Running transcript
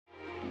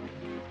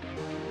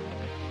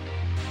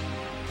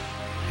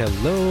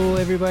Hello,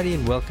 everybody,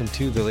 and welcome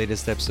to the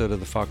latest episode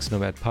of the Fox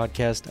Nomad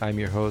podcast. I'm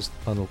your host,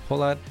 Anil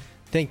Polat.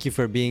 Thank you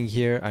for being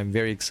here. I'm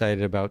very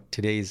excited about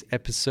today's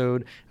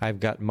episode. I've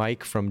got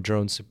Mike from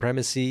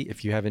DroneSupremacy.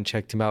 If you haven't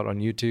checked him out on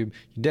YouTube,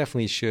 you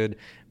definitely should.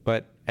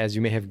 But as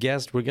you may have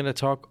guessed, we're going to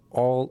talk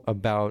all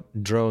about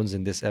drones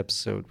in this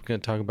episode. We're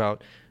going to talk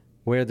about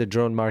where the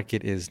drone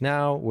market is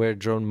now, where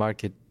drone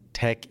market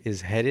tech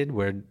is headed,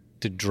 where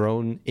the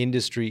drone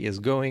industry is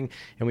going,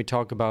 and we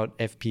talk about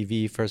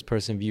FPV,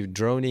 first-person view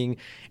droning,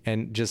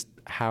 and just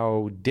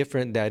how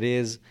different that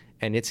is,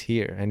 and it's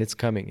here, and it's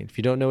coming. If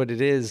you don't know what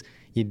it is,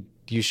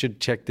 you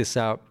should check this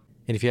out.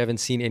 And if you haven't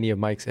seen any of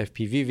Mike's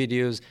FPV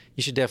videos,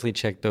 you should definitely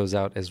check those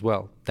out as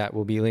well. That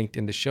will be linked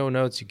in the show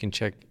notes. You can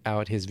check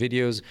out his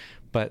videos.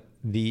 But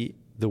the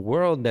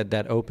world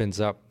that opens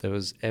up,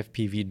 those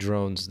FPV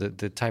drones,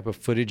 the type of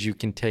footage you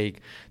can take,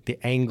 the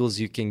angles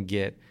you can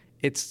get,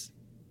 it's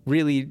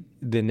really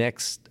the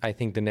next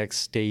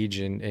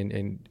stage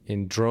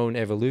in drone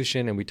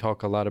evolution, and we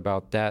talk a lot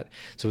about that.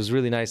 So it was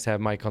really nice to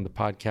have Mike on the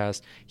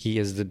podcast. He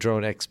is the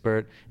drone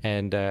expert,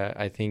 and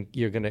I think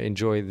you're going to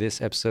enjoy this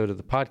episode of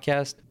the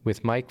podcast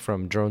with Mike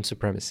from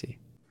DroneSupremacy.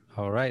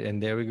 All right,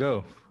 and there we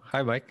go.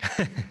 Hi, Mike.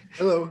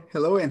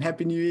 Hello, and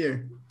Happy New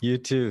Year. You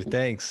too,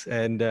 thanks.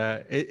 And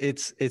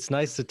it's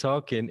nice to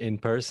talk in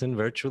person,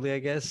 virtually, I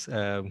guess,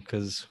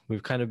 because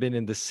we've kind of been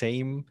in the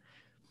same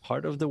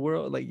part of the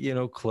world,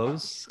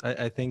 close.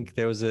 I think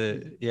there was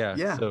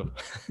so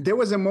there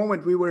was a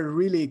moment we were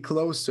really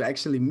close to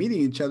actually meeting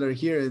each other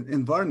here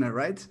in Varna,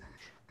 right?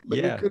 But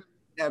it couldn't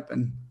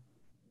happen,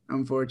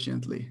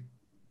 unfortunately.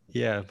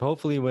 Yeah,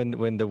 hopefully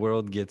when the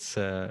world gets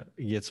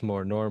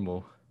more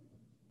normal.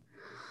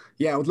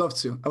 Yeah, I would love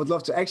to.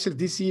 Actually,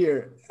 this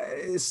year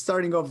is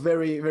starting off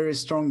very, very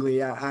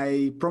strongly.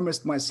 I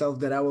promised myself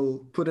that I will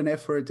put an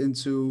effort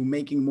into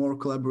making more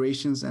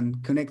collaborations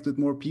and connect with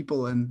more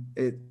people, and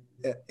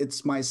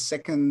it's my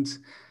second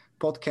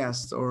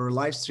podcast or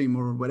live stream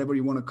or whatever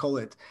you want to call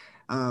it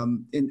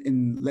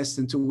in less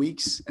than 2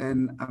 weeks,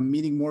 and I'm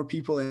meeting more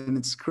people, and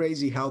it's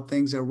crazy how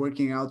things are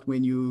working out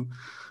when you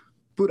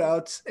put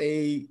out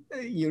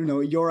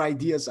your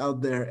ideas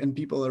out there, and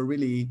people are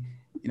really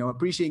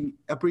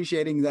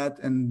appreciating that,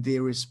 and they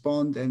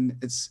respond, and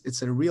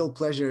it's a real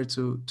pleasure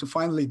to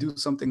finally do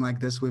something like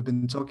this. We've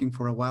been talking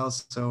for a while,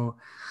 so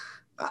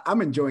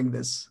I'm enjoying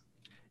this.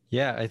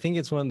 Yeah, I think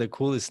it's one of the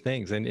coolest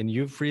things. And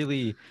you've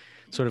really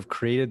sort of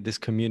created this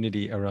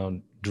community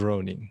around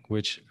droning,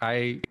 which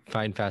I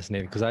find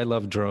fascinating because I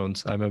love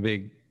drones. I'm a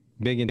big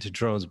into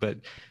drones, but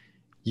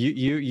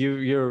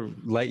you're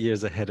light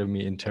years ahead of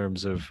me in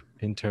terms of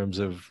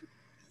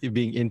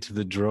being into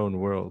the drone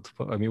world.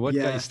 I mean, what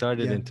got you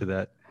started into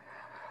that?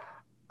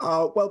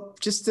 Well,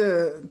 just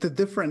the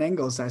different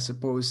angles, I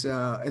suppose.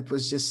 It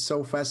was just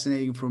so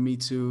fascinating for me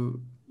to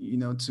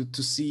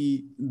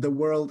see the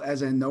world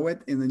as I know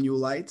it in a new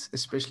light,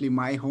 especially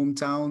my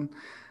hometown.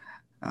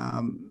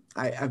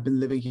 I've been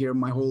living here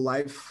my whole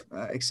life,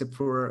 except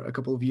for a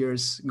couple of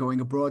years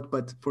going abroad.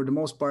 But for the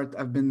most part,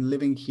 I've been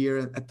living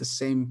here at the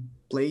same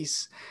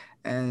place,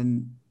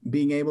 and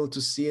being able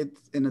to see it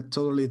in a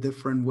totally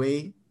different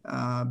way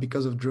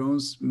because of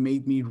drones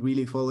made me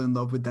really fall in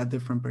love with that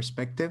different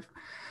perspective.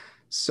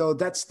 So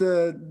that's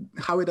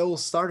how it all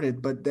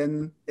started. But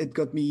then it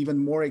got me even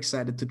more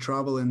excited to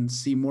travel and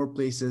see more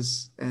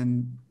places.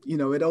 And,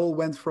 it all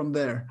went from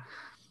there.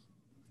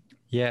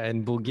 Yeah.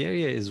 And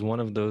Bulgaria is one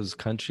of those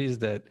countries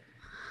that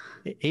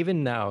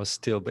even now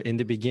still, but in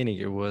the beginning,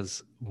 it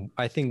was,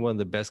 I think, one of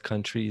the best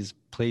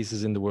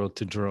places in the world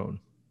to drone.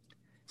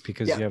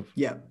 Because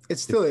it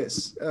still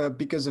is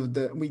because of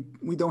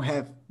we don't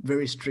have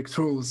very strict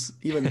rules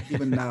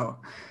even now.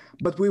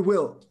 But we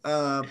will,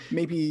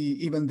 maybe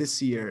even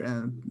this year.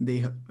 And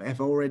they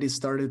have already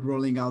started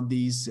rolling out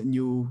these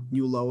new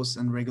laws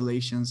and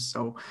regulations.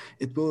 So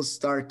it will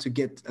start to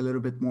get a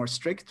little bit more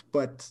strict.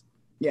 But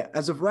yeah,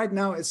 as of right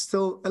now, it's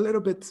still a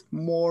little bit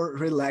more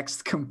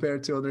relaxed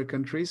compared to other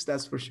countries.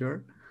 That's for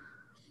sure.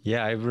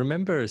 Yeah, I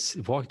remember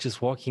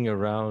just walking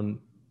around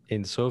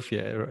in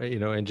Sofia,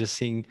 and just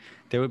seeing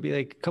there would be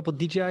like a couple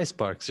DJI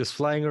Sparks just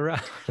flying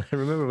around. I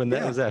remember when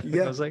that was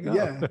happening. I was like,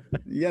 oh.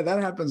 Yeah,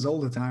 that happens all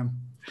the time.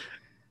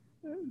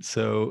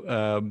 So,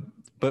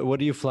 but what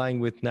are you flying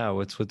with now?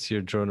 What's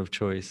your drone of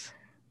choice?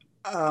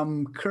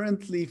 I'm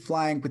currently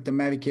flying with the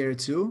Mavic Air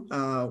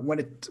 2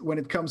 when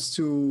it comes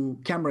to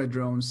camera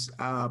drones.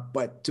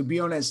 But to be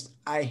honest,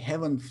 I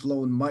haven't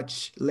flown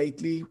much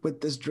lately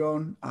with this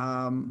drone.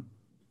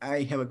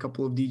 I have a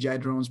couple of DJI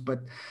drones,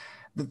 but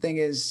the thing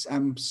is,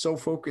 I'm so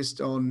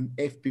focused on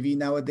FPV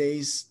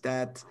nowadays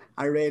that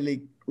I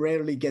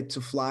rarely get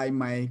to fly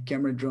my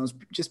camera drones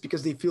just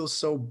because they feel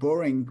so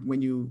boring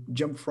when you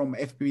jump from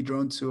FPV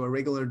drone to a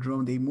regular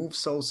drone. They move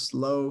so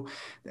slow.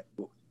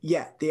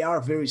 Yeah, they are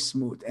very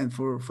smooth. And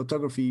for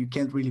photography, you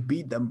can't really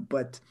beat them.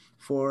 But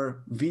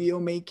for video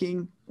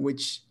making,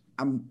 which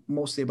I'm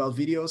mostly about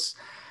videos,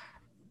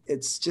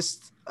 it's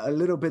just a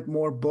little bit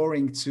more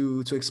boring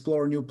to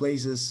explore new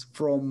places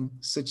from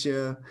such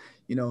a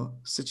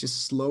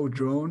slow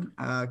drone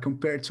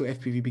compared to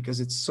FPV because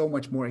it's so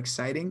much more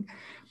exciting.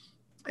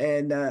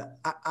 And I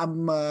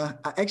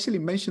actually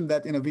mentioned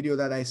that in a video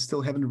that I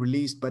still haven't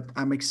released, but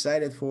I'm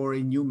excited for a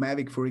new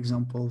Mavic, for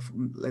example.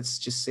 Let's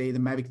just say the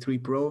Mavic 3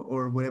 Pro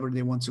or whatever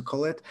they want to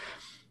call it.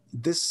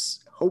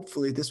 This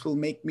hopefully this will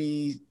make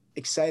me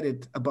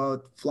excited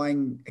about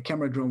flying a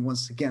camera drone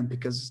once again,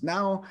 because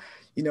now,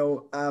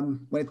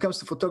 when it comes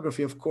to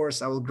photography, of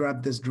course I will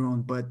grab this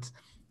drone, but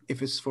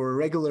if it's for a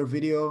regular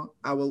video,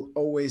 I will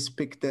always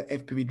pick the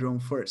FPV drone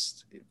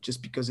first,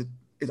 just because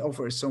it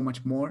offers so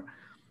much more.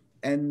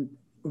 And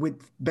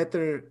with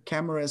better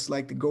cameras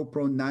like the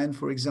GoPro 9,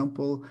 for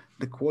example,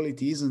 the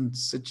quality isn't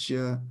such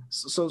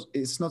so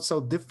it's not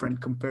so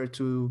different compared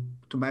to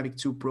Mavic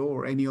 2 Pro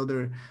or any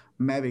other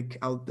Mavic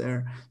out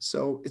there.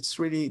 So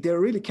they're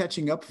really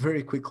catching up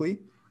very quickly.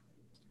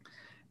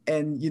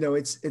 And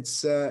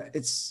it's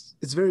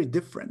very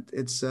different.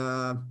 It's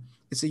a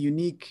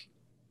unique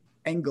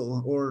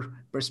angle or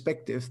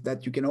perspective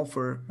that you can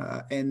offer,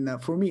 and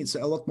for me it's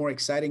a lot more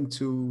exciting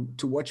to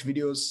watch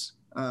videos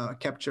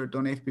captured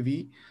on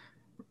FPV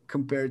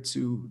compared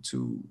to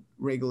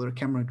regular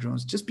camera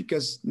drones, just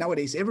because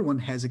nowadays everyone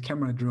has a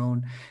camera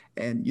drone,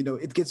 and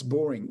it gets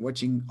boring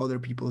watching other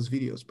people's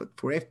videos. But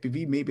for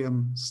FPV, maybe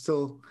I'm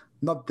still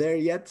not there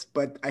yet,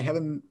 but I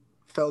haven't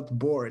felt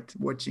bored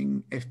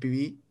watching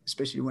FPV,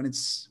 especially when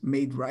it's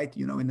made right,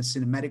 in a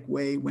cinematic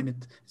way, when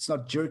it's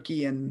not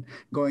jerky and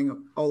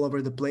going all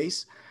over the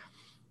place.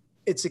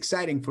 It's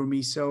exciting for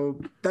me. So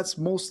that's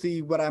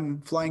mostly what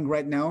I'm flying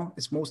right now.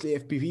 It's mostly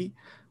FPV,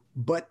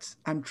 but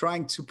I'm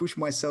trying to push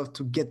myself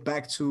to get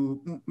back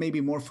to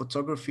maybe more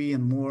photography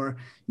and more,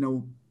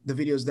 the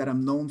videos that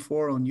I'm known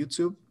for on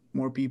YouTube.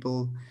 More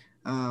people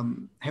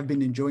have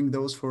been enjoying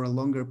those for a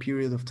longer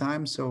period of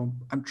time. So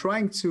I'm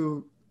trying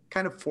to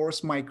kind of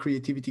force my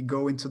creativity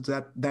go into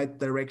that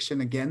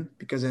direction again,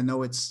 because I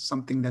know it's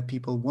something that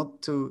people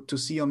want to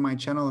see on my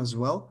channel as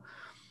well.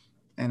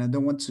 And I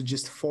don't want to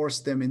just force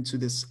them into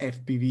this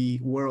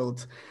FPV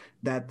world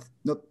that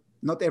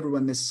not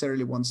everyone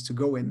necessarily wants to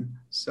go in.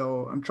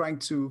 So I'm trying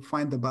to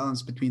find the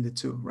balance between the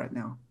two right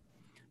now.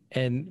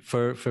 And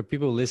for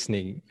people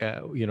listening,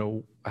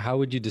 how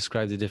would you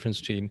describe the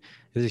difference between?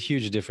 There's a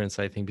huge difference,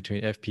 I think,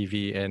 between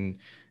FPV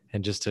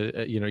and just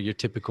your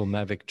typical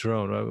Mavic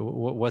drone.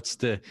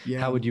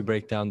 How would you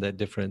break down that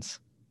difference?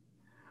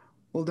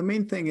 Well, the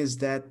main thing is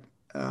that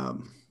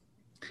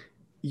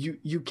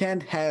you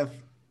can't have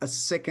a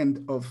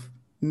second of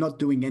not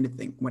doing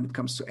anything when it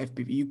comes to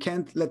FPV. You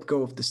can't let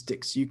go of the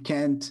sticks. You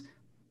can't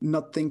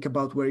not think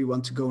about where you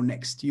want to go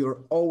next. You're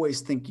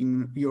always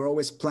thinking, you're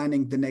always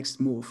planning the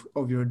next move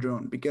of your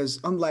drone, because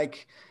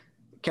unlike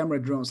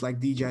camera drones like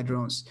DJI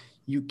drones,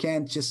 you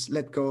can't just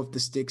let go of the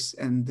sticks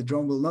and the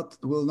drone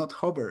will not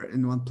hover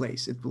in one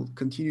place. It will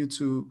continue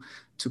to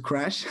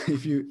crash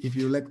if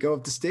you let go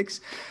of the sticks.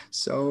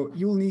 So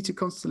you'll need to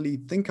constantly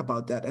think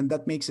about that, and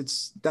that makes it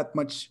that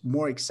much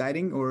more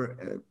exciting, or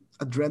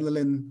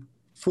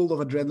full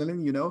of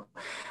adrenaline.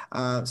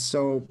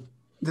 So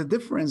the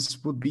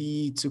difference would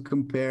be to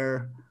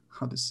compare,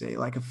 how to say,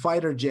 like a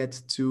fighter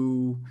jet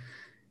to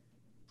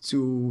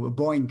a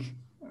Boeing,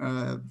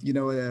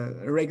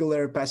 a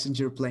regular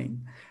passenger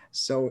plane.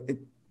 So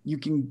you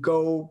can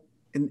go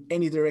in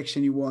any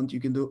direction you want. You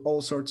can do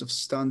all sorts of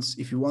stunts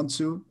if you want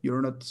to.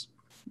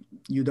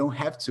 You don't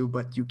have to,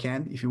 but you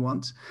can if you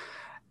want.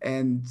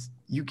 And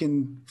you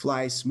can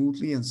fly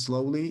smoothly and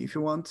slowly if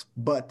you want.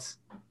 But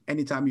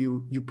anytime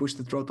you push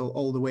the throttle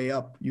all the way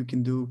up, you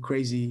can do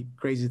crazy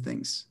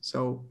things.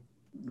 So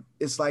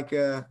it's like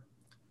the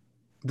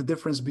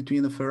difference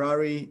between a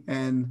Ferrari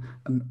and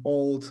an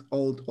old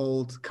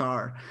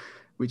car,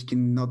 which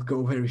cannot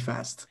go very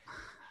fast.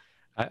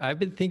 I've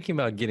been thinking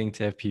about getting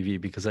to FPV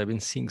because I've been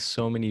seeing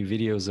so many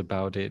videos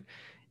about it.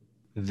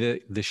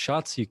 The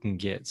shots you can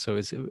get. So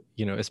it's,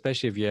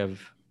 especially if you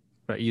have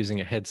using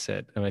a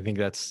headset, and I think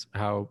that's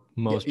how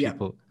most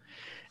people.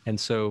 And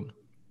so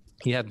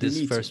you have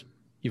this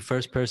your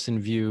first person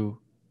view,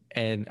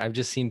 and I've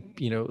just seen,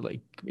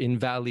 like in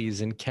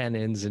valleys and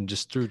canyons and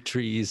just through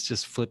trees,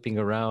 just flipping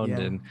around,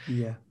 and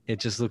it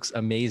just looks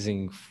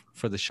amazing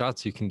for the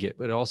shots you can get,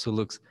 but it also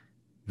looks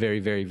very,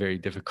 very, very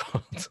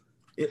difficult.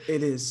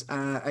 It is.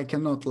 I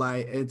cannot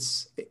lie.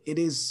 It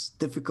is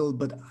difficult,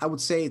 but I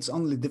would say it's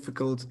only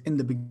difficult in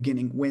the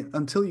beginning,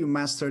 until you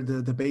master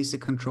the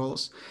basic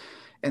controls,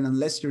 and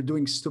unless you're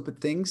doing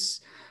stupid things,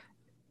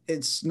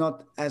 it's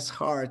not as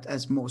hard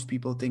as most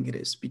people think it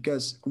is.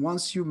 Because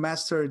once you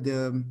master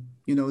the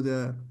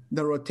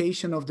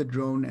rotation of the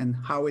drone and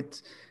how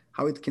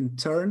it can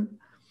turn,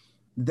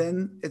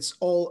 then it's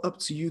all up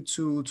to you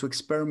to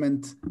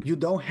experiment. You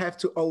don't have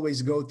to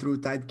always go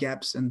through tight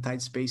gaps and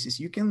tight spaces.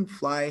 You can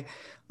fly,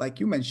 like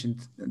you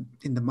mentioned,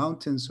 in the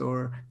mountains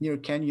or near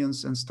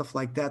canyons and stuff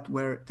like that,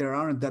 where there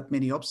aren't that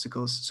many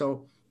obstacles.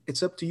 So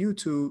it's up to you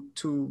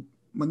to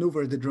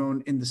maneuver the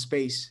drone in the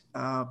space.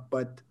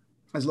 But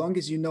as long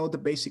as you know the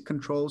basic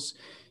controls,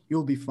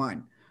 you'll be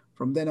fine.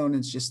 From then on,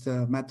 it's just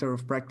a matter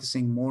of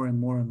practicing more and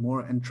more and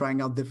more and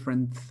trying out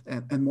different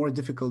and more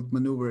difficult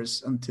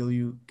maneuvers until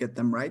you get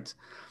them right.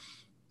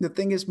 The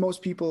thing is,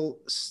 most people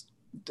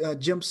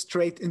jump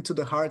straight into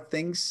the hard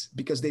things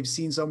because they've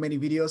seen so many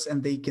videos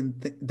and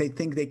they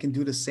think they can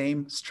do the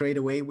same straight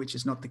away, which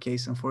is not the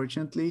case,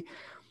 unfortunately.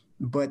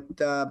 But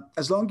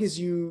as long as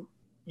you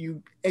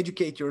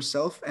educate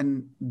yourself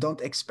and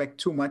don't expect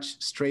too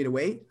much straight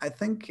away, I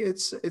think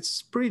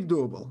it's pretty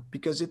doable,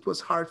 because it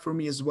was hard for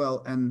me as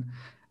well, and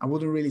I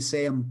wouldn't really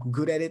say I'm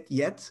good at it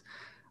yet.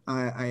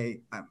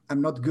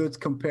 I'm not good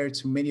compared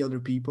to many other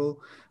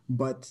people,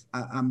 but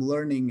I'm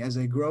learning as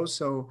I grow.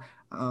 So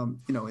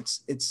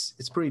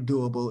it's pretty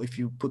doable if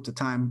you put the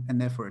time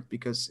and effort,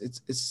 because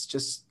it's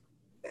just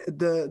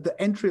the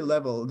entry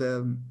level.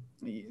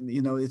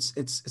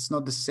 It's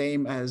not the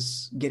same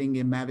as getting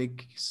a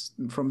Mavic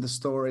from the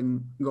store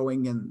and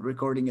going and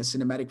recording a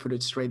cinematic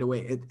footage straight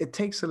away. It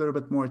takes a little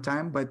bit more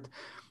time, but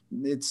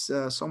it's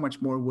so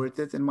much more worth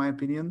it, in my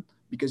opinion,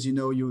 because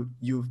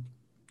you've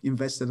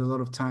invested a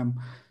lot of time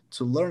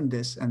to learn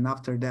this, and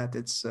after that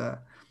it's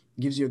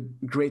gives you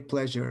a great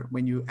pleasure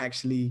when you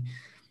actually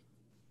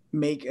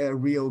make a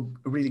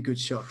really good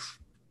shot.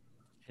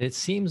 It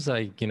seems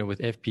like, with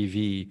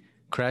FPV,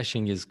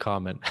 crashing is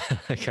common.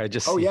 Like I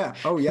just oh see.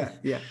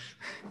 yeah.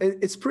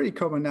 It's pretty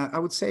common. I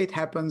would say it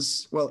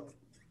happens, well,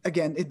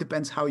 again, it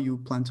depends how you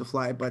plan to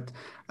fly, but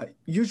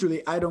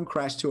usually I don't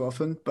crash too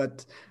often,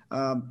 but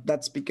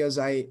that's because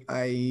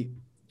I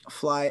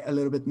fly a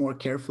little bit more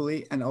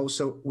carefully, and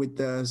also with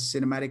the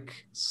cinematic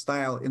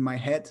style in my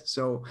head.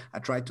 So I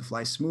try to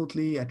fly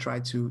smoothly. I try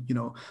to,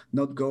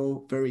 not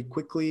go very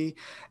quickly,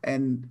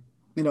 and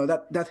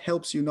that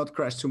helps you not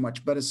crash too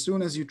much. But as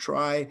soon as you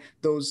try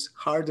those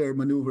harder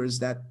maneuvers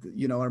that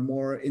are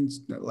more in,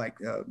 like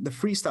the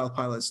freestyle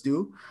pilots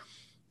do.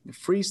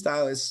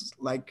 Freestyle is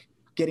like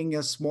getting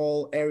a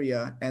small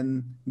area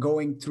and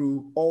going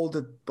through all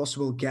the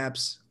possible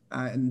gaps,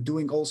 and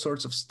doing all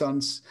sorts of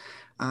stunts,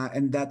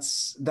 and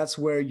that's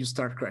where you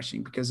start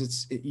crashing, because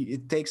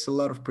it takes a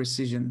lot of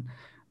precision,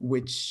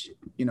 which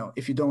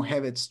if you don't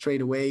have it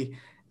straight away,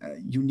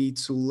 you need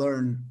to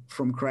learn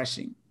from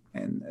crashing,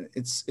 and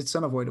it's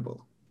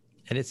unavoidable.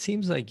 And it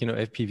seems like,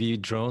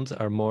 FPV drones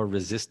are more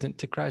resistant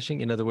to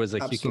crashing. In other words,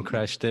 like Absolutely. you can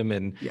crash them,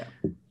 and yeah,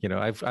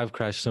 I've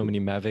crashed so many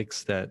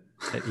Mavics that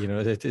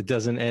it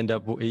doesn't end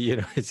up,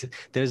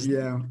 there's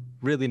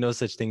really no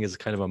such thing as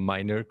kind of a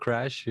minor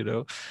crash,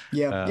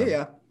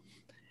 yeah.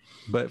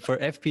 But for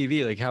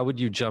FPV, like how would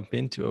you jump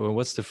into it? Or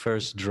what's the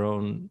first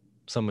drone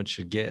someone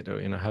should get, or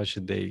how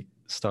should they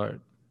start?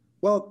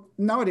 Well,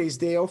 nowadays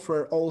they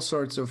offer all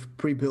sorts of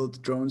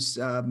pre-built drones.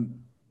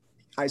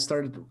 I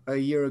started a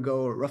year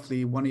ago,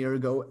 roughly 1 year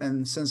ago,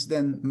 and since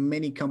then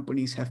many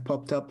companies have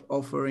popped up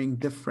offering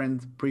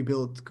different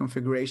pre-built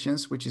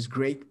configurations, which is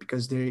great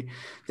because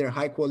they're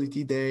high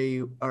quality.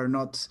 They are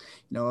not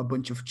a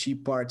bunch of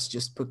cheap parts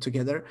just put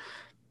together.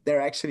 There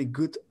are actually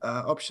good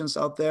options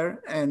out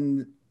there,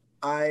 and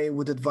I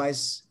would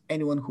advise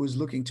anyone who is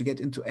looking to get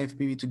into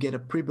FPV to get a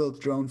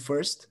pre-built drone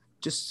first,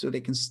 just so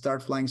they can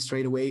start flying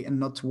straight away and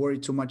not to worry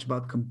too much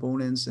about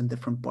components and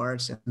different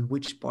parts and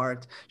which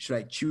part should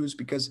I choose,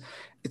 because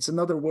it's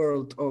another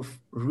world of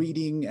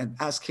reading and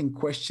asking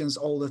questions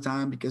all the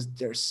time, because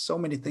there's so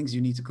many things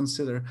you need to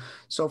consider.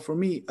 So for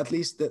me, at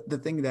least the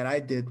thing that I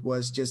did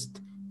was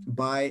just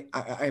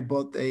I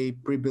bought a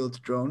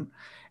pre-built drone,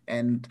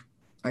 and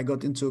I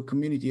got into a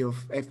community of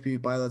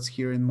FPV pilots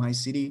here in my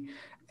city,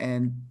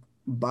 and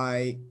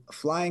by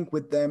flying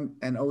with them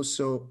and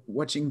also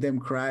watching them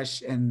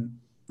crash and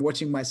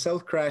watching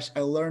myself crash, I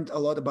learned a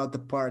lot about the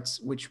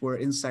parts which were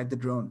inside the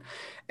drone.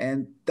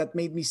 And that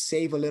made me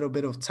save a little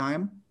bit of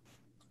time,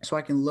 so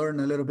I can learn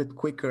a little bit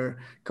quicker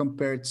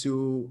compared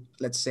to,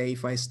 let's say,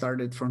 if I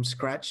started from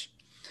scratch.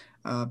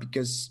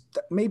 Because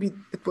maybe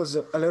it was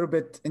a little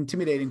bit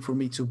intimidating for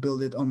me to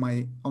build it on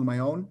my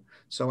own.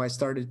 So I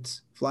started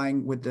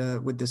flying with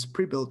this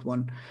pre-built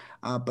one,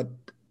 but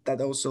that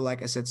also,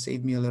 like I said,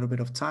 saved me a little bit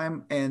of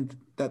time, and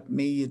that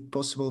made it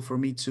possible for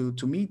me to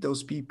meet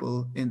those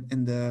people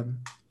in the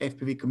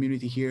FPV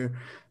community here,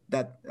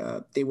 that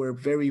they were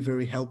very,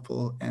 very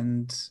helpful,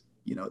 and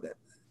that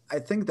I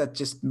think that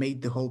just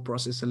made the whole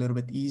process a little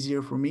bit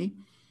easier for me.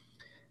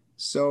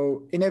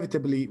 So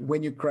inevitably,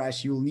 when you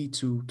crash, you'll need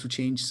to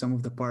change some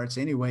of the parts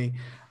anyway.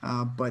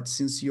 But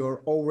since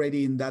you're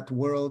already in that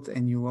world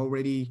and you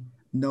already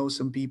know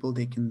some people,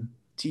 they can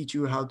teach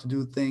you how to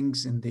do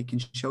things, and they can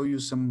show you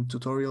some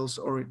tutorials,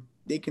 or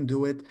they can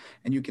do it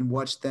and you can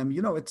watch them.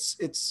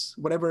 It's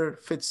whatever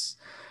fits.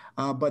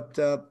 But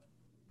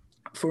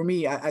for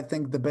me, I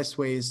think the best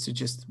way is to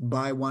just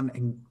buy one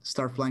and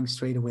start flying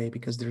straight away,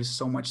 because there's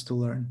so much to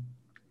learn.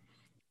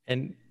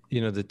 And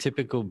the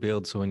typical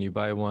build, so when you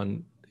buy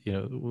one,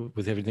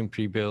 with everything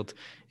pre-built,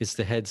 it's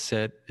the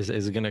headset.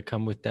 Is it going to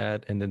come with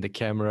that? And then the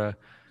camera,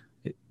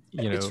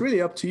 It's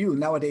really up to you.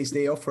 Nowadays,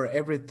 they offer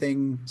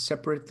everything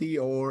separately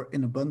or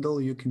in a bundle.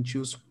 You can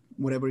choose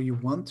whatever you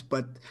want.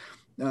 But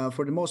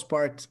for the most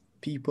part,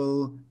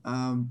 people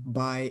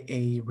buy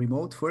a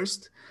remote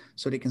first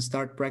so they can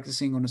start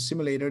practicing on a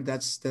simulator.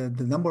 That's the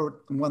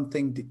number one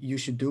thing that you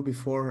should do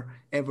before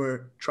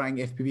ever trying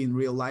FPV in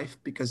real life,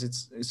 because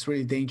it's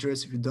really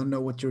dangerous. If you don't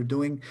know what you're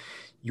doing,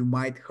 you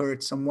might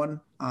hurt someone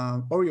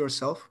or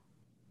yourself.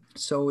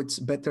 So it's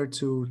better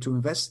to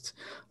invest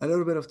a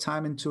little bit of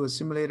time into a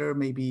simulator,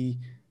 maybe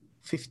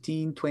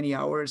 15, 20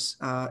 hours.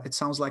 It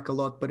sounds like a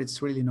lot, but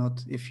it's really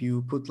not. If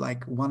you put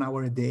like 1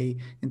 hour a day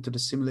into the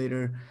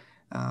simulator,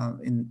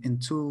 in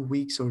 2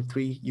 weeks or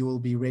three, you will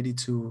be ready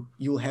to,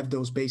 you'll have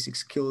those basic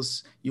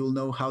skills. You'll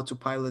know how to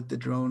pilot the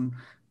drone,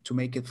 to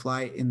make it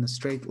fly in a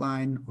straight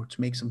line or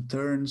to make some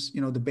turns,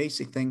 the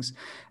basic things.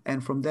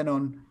 And from then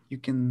on, you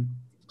can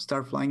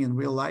start flying in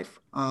real life.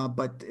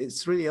 But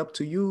it's really up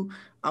to you.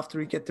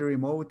 After you get the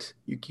remote,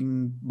 you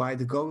can buy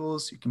the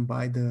goggles, you can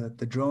buy the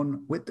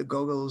drone with the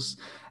goggles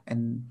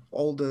and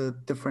all the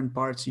different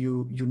parts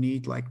you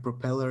need, like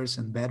propellers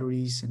and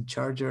batteries and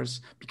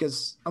chargers.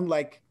 Because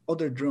unlike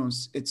other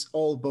drones, it's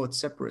all bought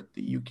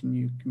separately. You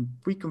can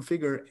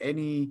pre-configure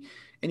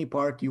any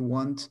part you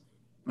want,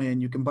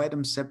 and you can buy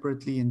them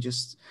separately and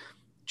just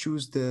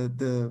choose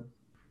the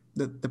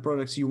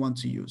products you want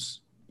to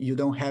use. You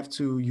don't have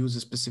to use a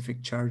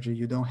specific charger.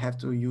 You don't have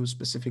to use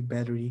specific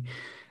battery.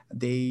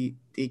 They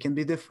can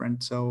be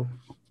different. So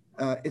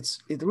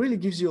it really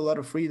gives you a lot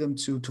of freedom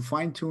to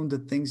fine tune the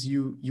things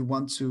you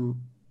want to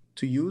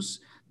use,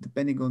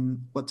 depending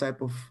on what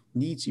type of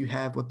needs you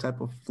have, what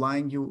type of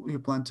flying you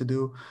plan to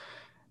do.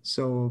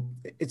 So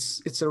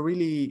it's a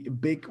really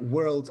big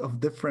world of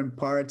different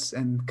parts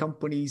and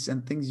companies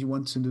and things you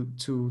want to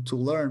do, to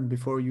learn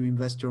before you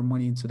invest your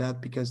money into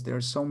that, because there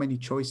are so many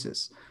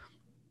choices.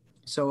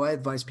 So I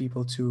advise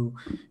people to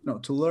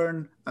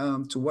learn,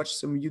 to watch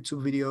some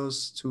YouTube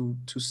videos,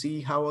 to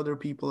see how other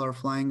people are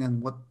flying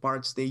and what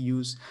parts they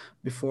use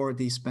before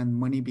they spend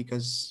money,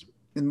 because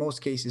in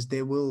most cases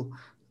they will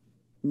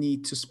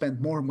need to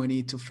spend more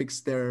money to fix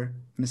their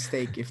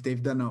mistake if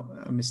they've done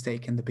a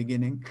mistake in the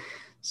beginning.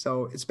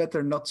 So it's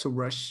better not to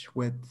rush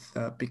with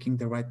picking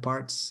the right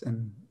parts,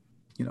 and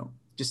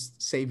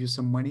just save you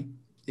some money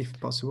if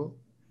possible.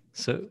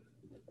 So,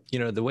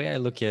 the way I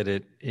look at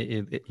it,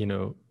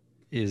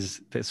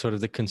 is that sort of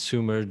the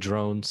consumer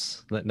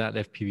drones, not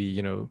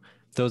FPV,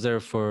 those are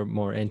for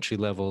more entry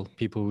level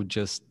people who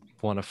just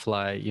want to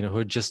fly, who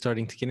are just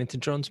starting to get into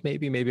drones.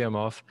 Maybe I'm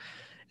off.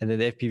 And then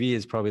the FPV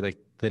is probably like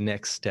the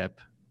next step,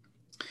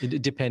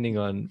 depending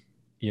on,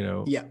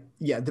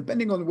 Yeah,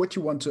 depending on what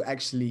you want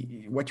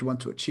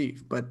to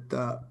achieve. But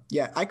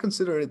yeah, I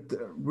consider it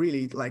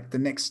really like the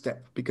next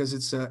step, because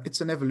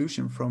it's an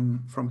evolution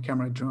from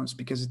camera drones,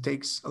 because it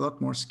takes a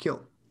lot more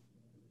skill.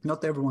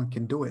 Not everyone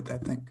can do it, I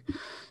think.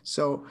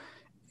 So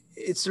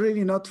it's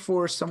really not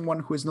for someone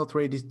who is not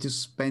ready to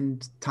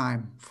spend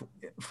time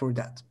for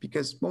that,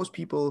 because most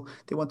people,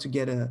 they want to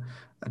get a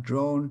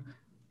drone,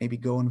 maybe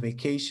go on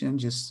vacation,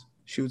 just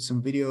shoot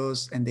some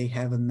videos, and they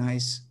have a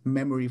nice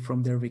memory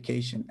from their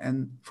vacation.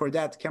 And for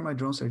that, camera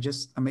drones are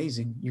just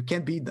amazing. You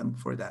can't beat them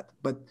for that.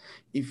 But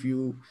if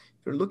you're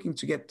looking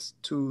to get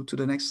to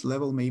the next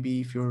level,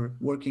 maybe if you're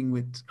working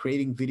with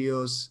creating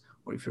videos,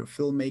 or if you're a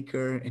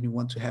filmmaker and you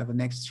want to have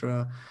an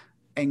extra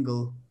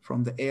angle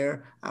from the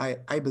air,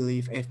 I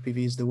believe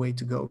FPV is the way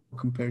to go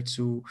compared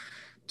to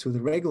the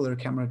regular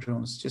camera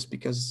drones, just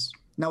because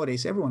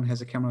nowadays everyone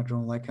has a camera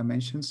drone, like I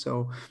mentioned.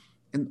 So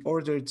in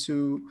order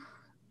to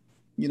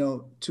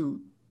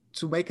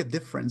to make a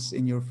difference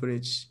in your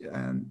footage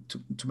and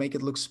to make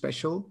it look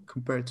special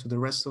compared to the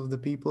rest of the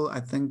people, I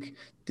think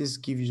this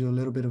gives you a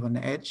little bit of an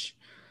edge,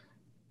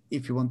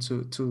 if you want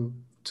to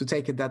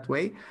take it that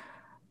way.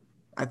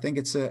 I think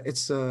it's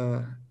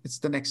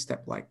the next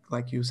step,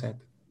 like you said.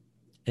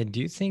 And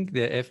do you think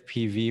the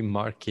FPV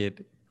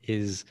market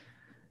is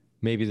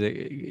maybe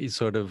it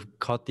sort of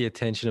caught the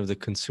attention of the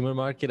consumer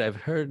market? I've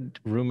heard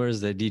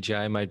rumors that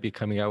DJI might be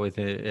coming out with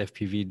an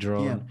FPV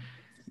drone.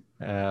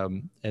 Yeah.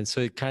 And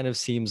so it kind of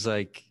seems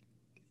like,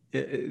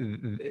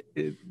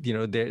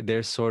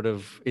 they're sort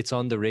of, it's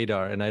on the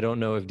radar. And I don't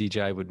know if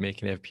DJI would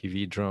make an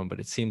FPV drone, but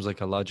it seems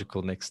like a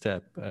logical next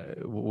step.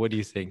 What do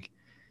you think?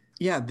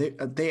 Yeah,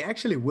 they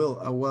actually will.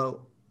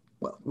 Well,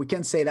 we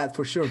can't say that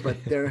for sure, but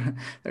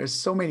there's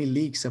so many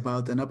leaks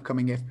about an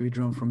upcoming FPV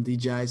drone from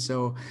DJI.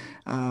 So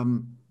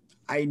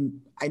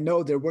I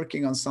know they're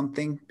working on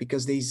something,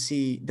 because they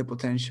see the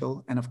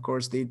potential, and of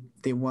course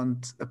they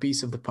want a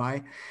piece of the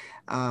pie,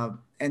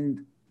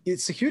 and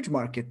it's a huge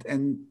market,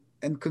 and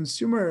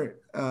consumer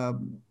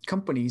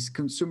companies,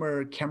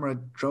 consumer camera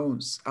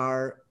drones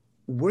are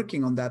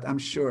working on that. I'm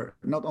sure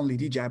not only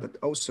DJI, but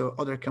also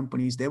other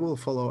companies, they will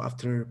follow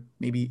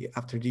maybe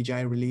after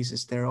DJI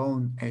releases their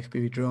own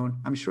FPV drone.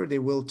 I'm sure they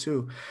will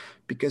too,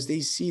 because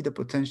they see the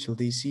potential.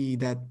 They see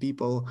that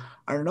people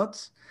are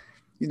not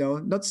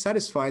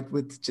satisfied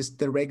with just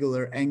the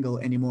regular angle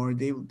anymore.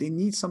 They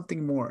need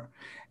something more.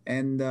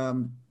 And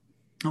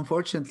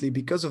unfortunately,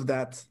 because of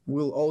that,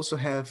 we'll also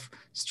have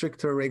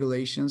stricter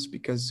regulations,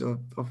 because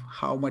of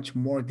how much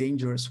more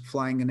dangerous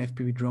flying an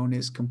FPV drone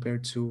is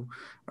compared to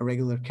a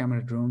regular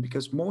camera drone.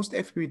 Because most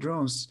FPV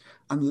drones,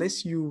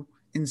 unless you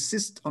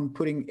insist on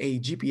putting a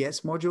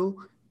GPS module,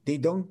 they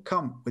don't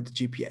come with the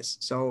GPS.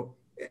 So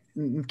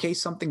in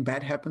case something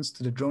bad happens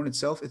to the drone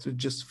itself, it would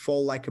just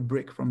fall like a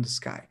brick from the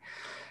sky,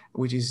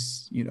 which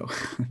is,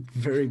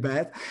 very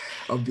bad,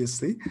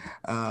 obviously.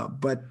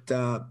 But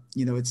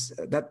it's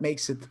that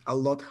makes it a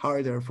lot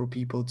harder for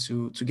people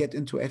to get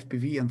into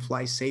FPV and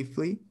fly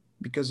safely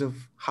because of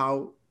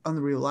how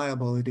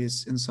unreliable it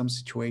is in some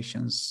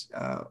situations.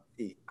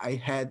 I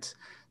had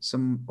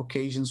some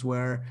occasions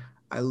where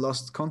I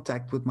lost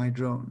contact with my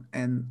drone,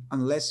 and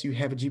unless you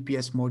have a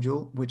GPS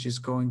module, which is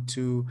going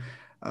to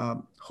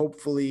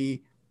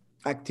hopefully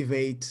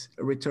activate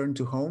return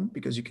to home,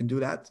 because you can do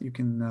that. You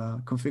can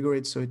configure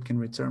it so it can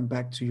return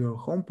back to your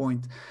home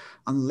point.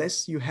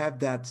 Unless you have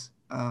that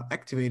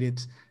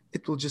activated,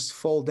 it will just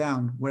fall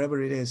down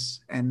wherever it is.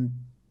 And,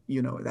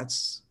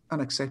 that's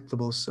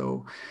unacceptable.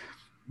 So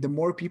the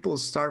more people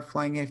start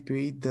flying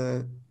FPV,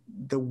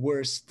 the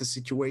worse the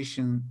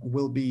situation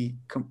will be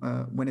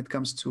when it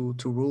comes to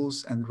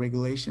rules and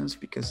regulations,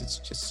 because it's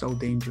just so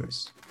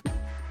dangerous.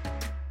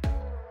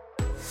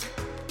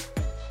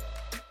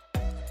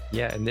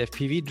 Yeah, and the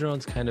FPV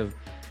drones kind of,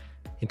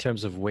 in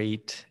terms of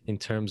weight, in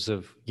terms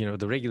of,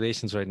 the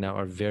regulations right now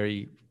are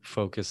very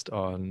focused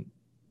on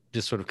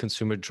just sort of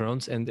consumer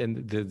drones, and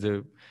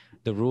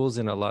the rules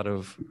in a lot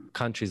of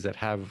countries that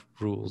have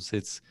rules.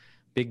 It's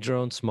big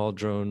drone, small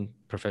drone,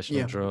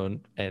 professional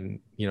drone, and,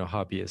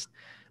 hobbyist.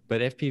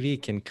 But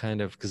FPV can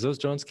kind of, because those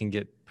drones can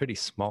get pretty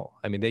small.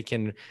 I mean, they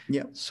can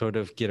sort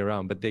of get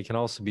around, but they can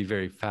also be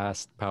very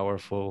fast,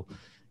 powerful.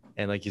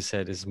 And like you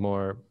said, is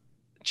more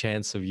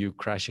chance of you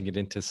crashing it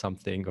into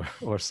something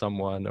or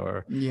someone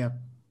or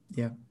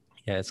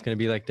it's going to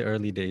be like the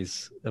early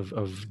days of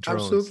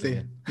drones.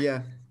 Absolutely.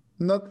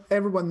 Not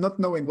everyone not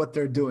knowing what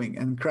they're doing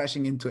and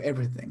crashing into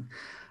everything.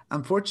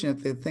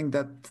 Unfortunately, I think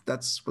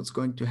that's what's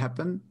going to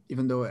happen,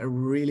 even though I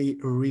really,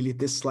 really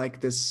dislike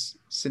this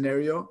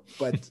scenario.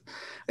 But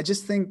I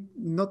just think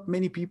not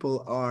many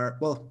people are,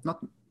 well,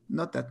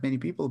 not that many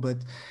people, but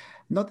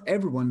not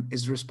everyone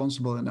is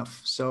responsible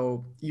enough.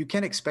 So you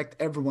can't expect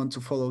everyone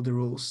to follow the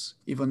rules,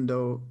 even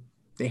though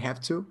they have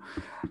to.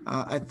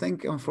 I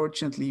think,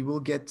 unfortunately, we'll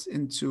get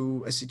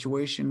into a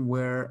situation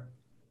where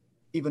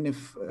even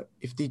if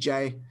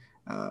DJI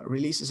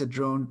releases a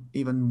drone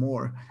even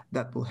more,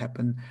 that will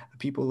happen.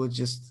 People will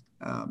just,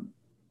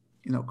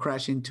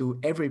 crash into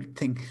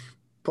everything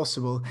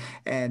possible.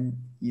 And,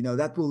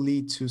 that will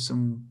lead to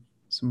some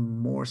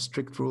more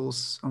strict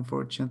rules,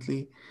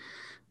 unfortunately.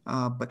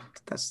 But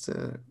that's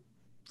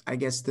I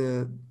guess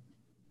the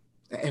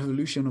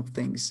evolution of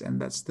things,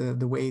 and that's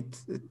the way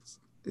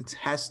it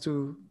has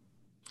to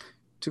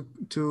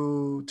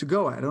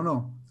go. I don't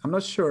know. I'm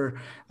not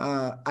sure.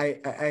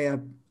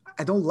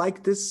 I don't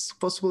like this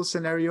possible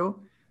scenario,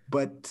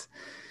 but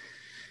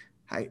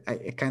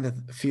I kind of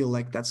feel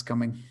like that's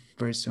coming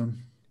very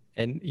soon.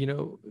 And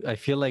I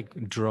feel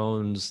like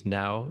drones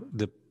now,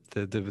 the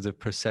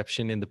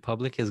perception in the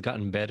public has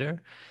gotten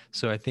better.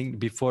 So I think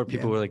before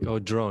people were like, "Oh,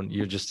 drone,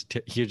 you're just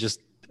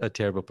a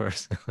terrible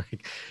person."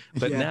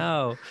 But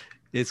now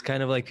it's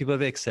kind of like people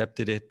have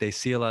accepted it. They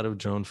see a lot of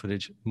drone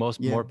footage.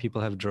 More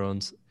people have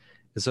drones.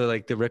 So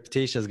like the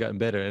reputation has gotten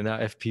better, and now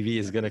FPV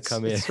is going to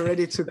come in. It's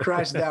ready to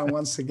crash down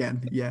once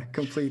again. Yeah,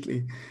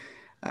 completely.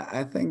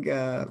 I think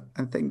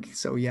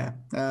so. Yeah.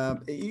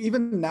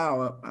 Even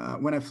now,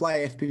 when I fly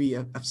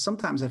FPV,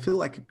 sometimes I feel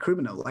like a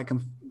criminal, like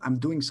I'm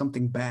doing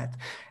something bad,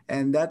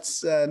 and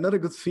that's not a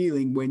good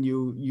feeling when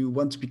you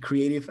want to be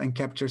creative and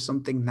capture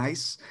something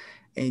nice,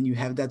 and you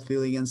have that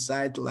feeling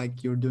inside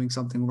like you're doing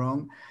something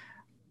wrong.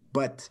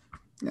 But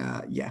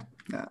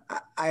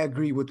I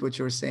agree with what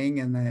you're saying,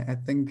 and I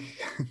think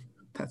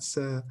that's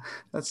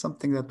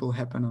something that will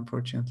happen,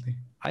 unfortunately.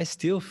 I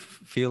still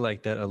feel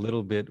like that a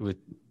little bit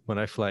when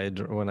I fly a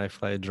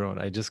drone.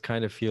 I just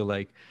kind of feel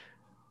like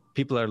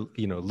people are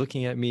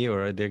looking at me,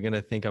 or they're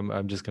gonna think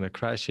I'm just gonna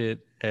crash it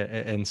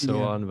and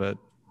so on. But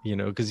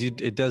because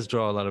it does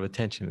draw a lot of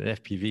attention. And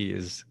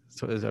FPV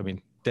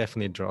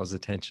definitely draws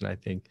attention, I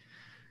think.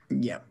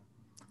 Yeah.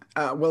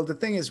 Well, the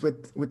thing is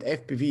with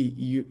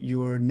FPV,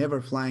 you're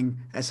never flying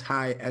as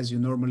high as you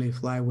normally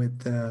fly with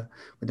the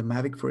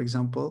Mavic, for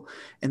example,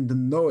 and the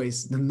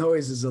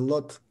noise is a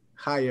lot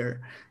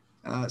higher.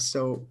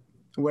 So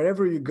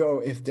wherever you go,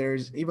 if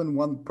there's even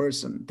one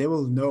person, they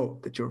will know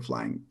that you're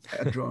flying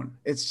a drone.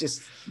 It's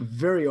just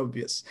very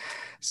obvious.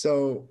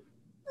 So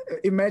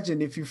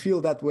imagine if you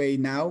feel that way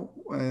now,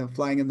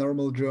 flying a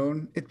normal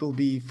drone, it will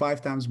be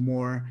 5 times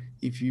more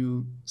if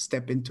you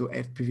step into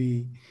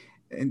FPV.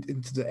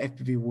 Into the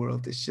FPV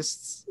world.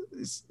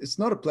 It's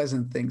not a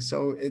pleasant thing.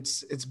 So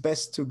it's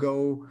best to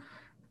go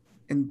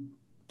in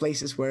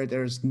places where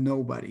there's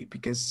nobody,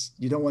 because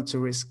you don't want to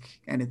risk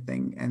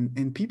anything,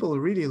 and people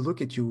really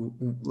look at you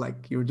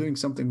like you're doing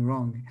something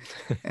wrong.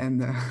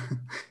 And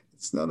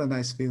it's not a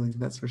nice feeling,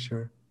 that's for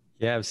sure.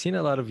 Yeah, I've seen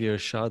a lot of your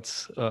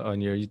shots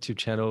on your YouTube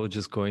channel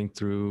just going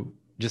through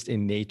just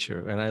in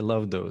nature, and I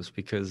love those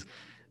because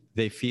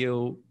they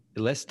feel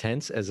less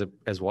tense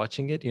as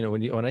watching it. You know,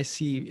 when I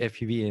see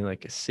FPV in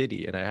like a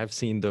city, and I have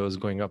seen those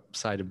going up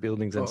side of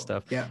buildings and Oh,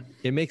 stuff, yeah.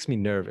 it makes me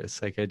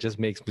nervous. Like it just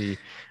makes me,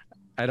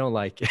 I don't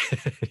like it.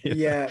 You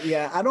know?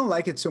 Yeah, I don't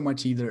like it so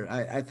much either.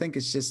 I think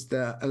it's just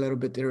a little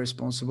bit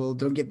irresponsible.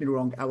 Don't get me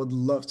wrong. I would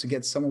love to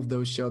get some of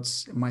those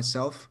shots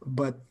myself,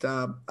 but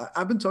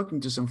I've been talking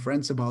to some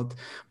friends about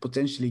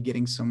potentially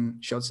getting some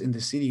shots in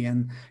the city.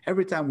 And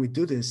every time we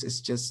do this,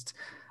 it's just,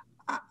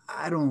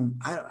 I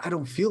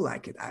don't feel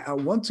like it. I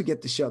want to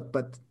get the shot,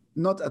 but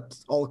not at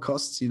all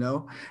costs, you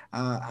know.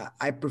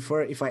 I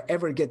prefer, if I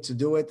ever get to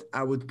do it,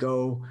 I would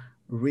go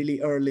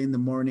really early in the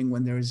morning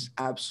when there's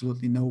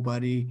absolutely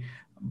nobody.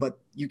 But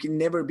you can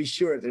never be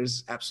sure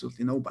there's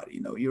absolutely nobody.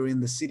 You know, you're in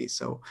the city,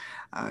 so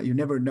you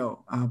never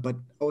know. But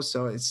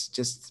also, it's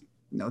just,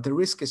 you know, the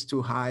risk is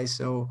too high.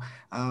 So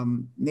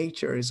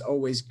nature is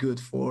always good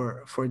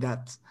for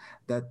that.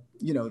 That,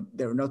 you know,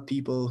 there are not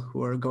people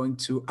who are going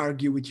to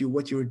argue with you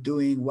what you're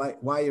doing,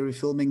 why are you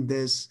filming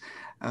this.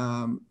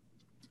 Um,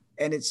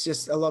 and it's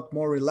just a lot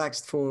more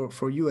relaxed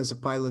for you as a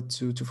pilot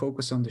to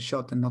focus on the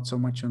shot and not so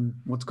much on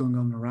what's going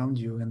on around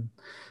you and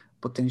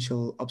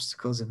potential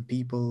obstacles and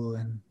people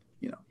and,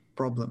 you know,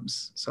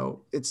 problems.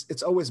 So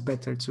it's always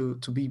better to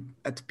be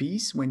at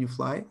peace when you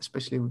fly,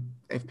 especially with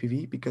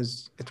FPV,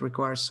 because it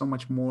requires so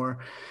much more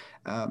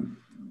you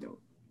know,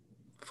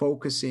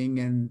 focusing,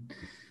 and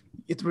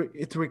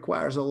it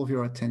requires all of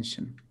your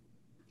attention.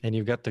 And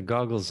you've got the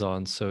goggles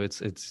on, so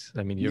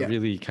I mean, you're Yeah,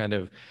 really kind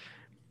of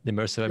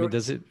immersive. I mean, you're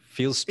does it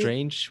feel it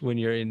strange when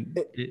you're in,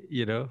 it,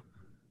 you know?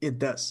 it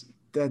does.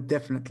 That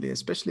definitely,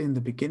 especially in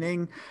the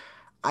beginning.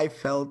 I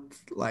felt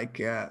like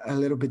a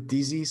little bit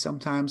dizzy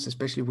sometimes,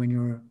 especially when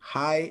you're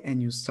high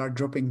and you start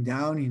dropping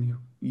down and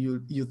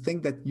you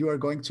think that you are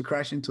going to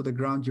crash into the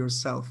ground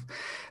yourself.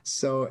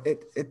 So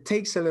it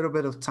takes a little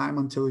bit of time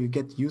until you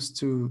get used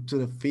to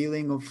the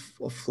feeling of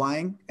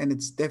flying, and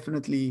it's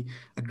definitely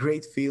a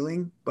great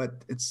feeling,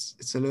 but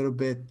it's a little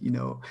bit, you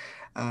know,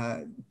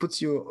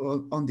 puts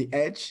you on the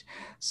edge.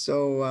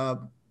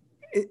 So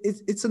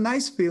it's a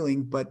nice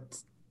feeling,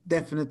 but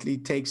definitely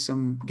takes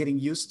some getting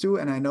used to.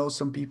 And I know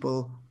some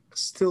people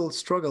still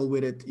struggle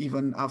with it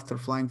even after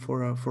flying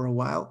for a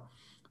while.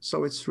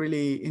 So it's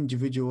really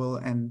individual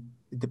and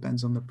it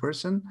depends on the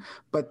person.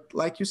 But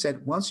like you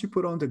said, once you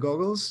put on the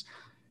goggles,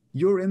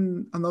 you're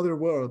in another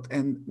world,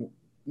 and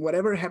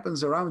whatever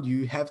happens around you,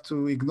 you have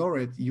to ignore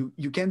it.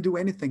 You can't do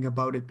anything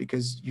about it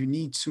because you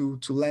need to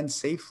land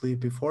safely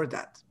before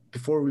that,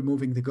 before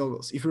removing the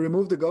goggles. If you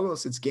remove the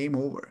goggles, it's game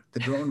over.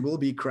 The drone will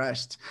be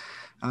crashed.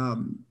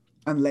 um,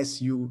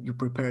 Unless you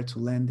prepare to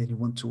land and you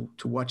want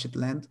to watch it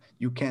land,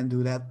 you can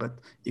do that. But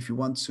if you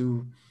want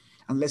to,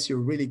 unless you're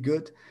really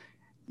good,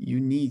 you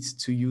need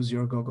to use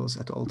your goggles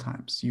at all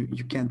times.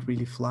 You can't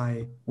really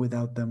fly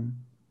without them.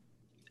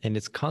 And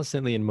it's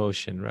constantly in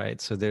motion, right?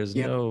 So there's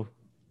Yep.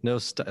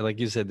 like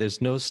you said,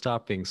 there's no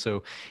stopping.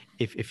 So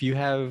if you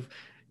have,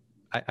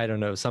 I don't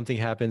know, something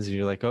happens and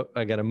you're like, oh,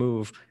 I gotta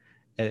move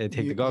and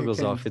take the You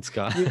goggles off, can't. it's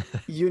gone.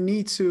 You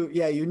need to,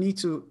 yeah, you need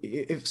to,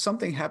 if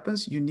something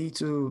happens, you need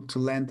to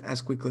land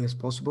as quickly as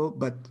possible,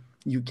 but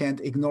you can't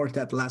ignore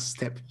that last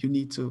step. You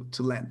need to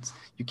land.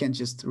 You can't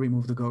just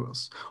remove the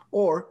goggles.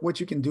 Or what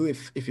you can do,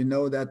 if you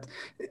know that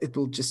it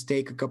will just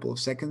take a couple of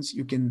seconds,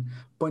 you can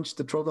punch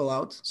the throttle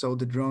out so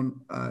the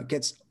drone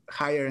gets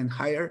higher and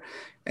higher,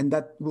 and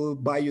that will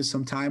buy you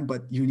some time.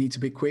 But you need to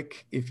be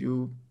quick. If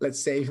you, let's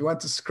say, if you want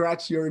to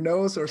scratch your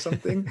nose or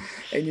something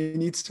and you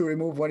need to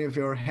remove one of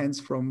your hands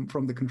from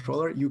the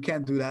controller, you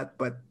can't do that.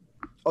 But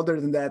other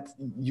than that,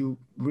 you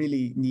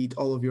really need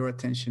all of your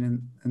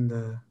attention and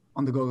the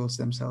on the goggles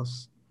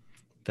themselves.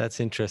 That's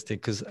interesting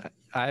because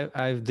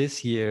I've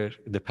this year,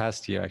 the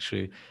past year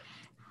actually,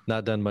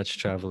 not done much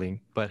traveling,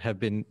 but have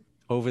been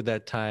over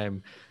that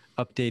time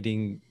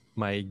updating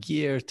my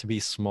gear to be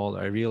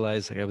smaller. I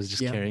realized like I was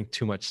just Yeah. carrying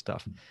too much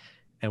stuff.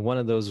 And one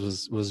of those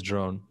was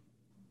drone.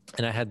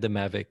 And I had the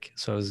Mavic.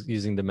 So I was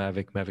using the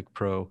Mavic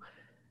Pro.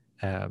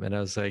 And I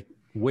was like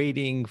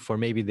waiting for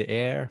maybe the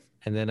Air.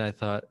 And then I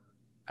thought,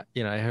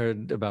 you know, I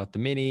heard about the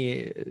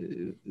Mini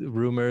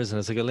rumors and I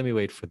was like, oh, let me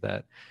wait for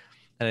that.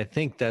 And I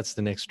think that's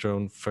the next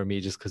drone for me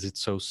just because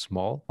it's so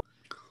small.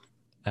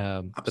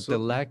 But the Absolutely.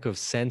 lack of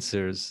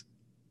sensors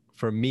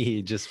for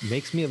me just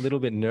makes me a little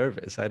bit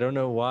nervous. I don't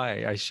know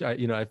why.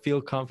 You know, I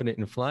feel confident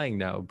in flying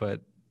now,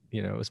 but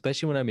you know,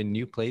 especially when I'm in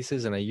new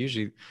places and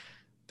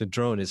the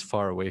drone is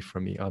far away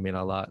from me. I mean,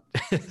 a lot.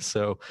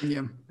 So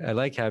Yeah. I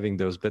like having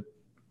those, but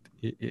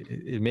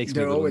it makes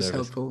me a They're little always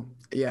nervous. helpful.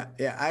 Yeah,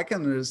 I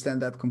can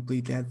understand that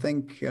completely. I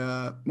think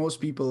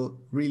most people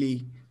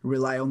really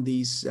rely on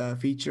these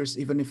features,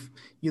 even if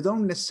you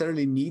don't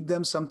necessarily need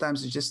them.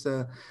 Sometimes it's just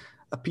a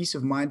peace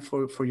of mind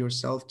for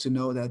yourself to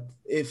know that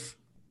if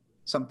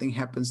something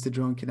happens, the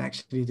drone can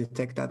actually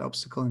detect that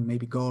obstacle and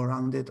maybe go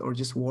around it or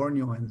just warn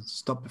you and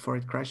stop before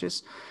it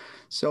crashes.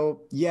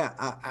 So yeah,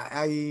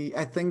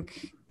 I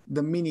think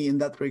the Mini in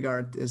that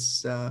regard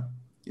is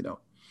you know,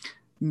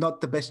 not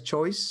the best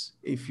choice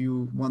if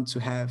you want to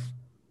have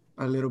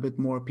a little bit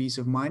more peace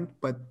of mind.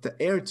 But the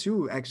Air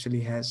 2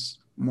 actually has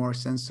more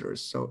sensors.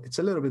 So it's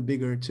a little bit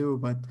bigger too,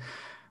 but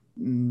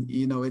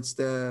it's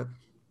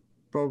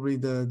probably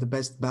the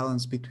best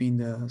balance between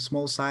the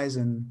small size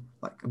and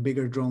like a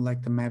bigger drone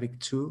like the Mavic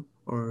 2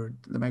 or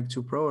the Mavic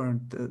 2 Pro or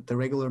the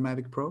regular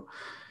Mavic Pro.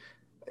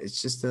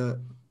 It's just a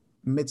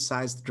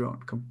mid-sized drone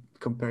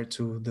compared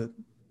to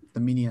the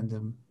Mini and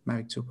the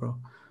Mavic 2 Pro.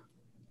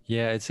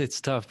 Yeah,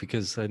 it's tough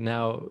because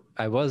now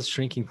I was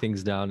shrinking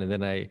things down, and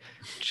then I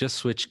just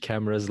switched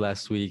cameras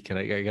last week, and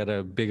I got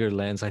a bigger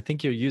lens. I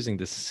think you're using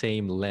the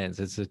same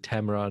lens. It's a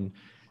Tamron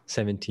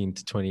 17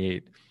 to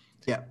 28.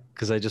 Yeah.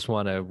 Because I just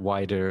want a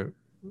wider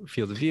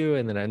field of view,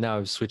 and then now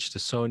I've switched to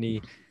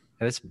Sony,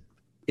 and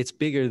it's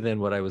bigger than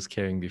what I was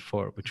carrying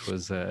before, which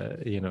was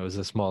it was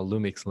a small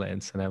Lumix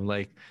lens, and I'm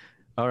like,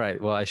 all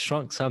right, well, I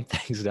shrunk some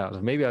things down.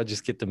 Maybe I'll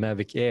just get the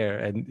Mavic Air,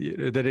 and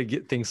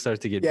then things start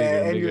to get bigger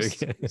and bigger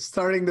again.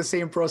 Starting the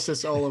same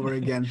process all over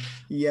again.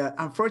 Yeah,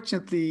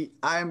 unfortunately,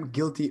 I'm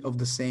guilty of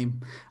the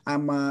same.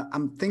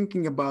 I'm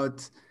thinking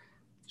about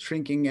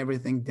shrinking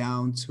everything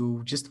down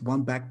to just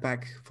one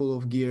backpack full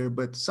of gear,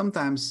 but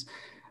sometimes,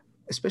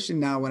 especially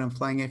now when I'm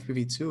flying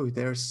FPV too,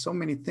 there are so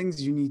many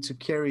things you need to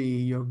carry: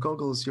 your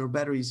goggles, your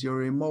batteries, your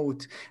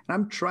remote. And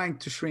I'm trying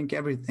to shrink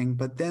everything,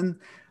 but then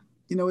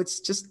it's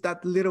just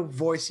that little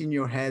voice in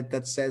your head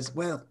that says,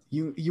 well,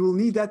 you will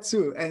need that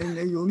too,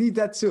 and you'll need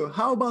that too.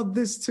 How about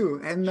this too?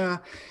 And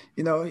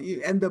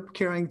you end up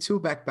carrying 2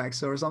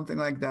 backpacks or something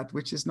like that,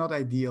 which is not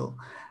ideal.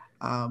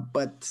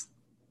 But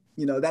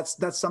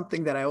that's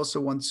something that I also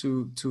want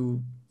to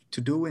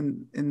do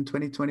in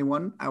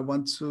 2021. I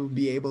want to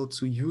be able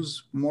to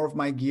use more of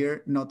my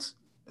gear, not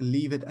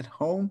leave it at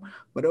home,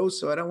 but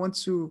also I don't want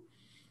to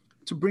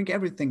bring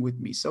everything with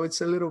me. So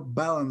it's a little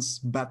balance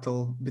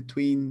battle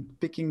between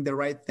picking the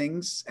right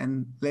things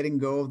and letting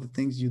go of the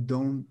things you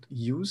don't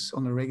use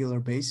on a regular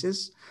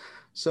basis.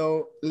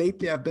 So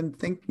lately I've been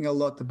thinking a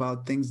lot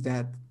about things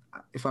that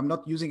if I'm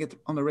not using it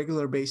on a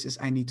regular basis,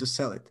 I need to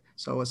sell it.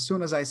 So as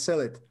soon as I sell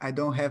it, I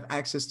don't have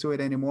access to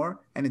it anymore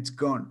and it's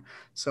gone.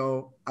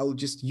 So I'll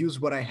just use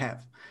what I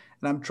have.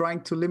 And I'm trying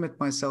to limit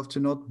myself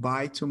to not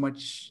buy too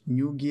much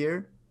new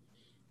gear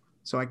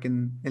so I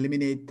can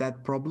eliminate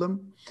that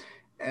problem.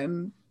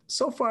 And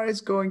so far it's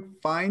going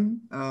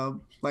fine.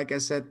 Like you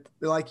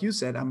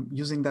said, I'm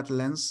using that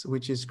lens,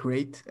 which is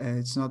great.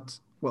 It's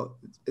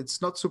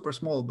not super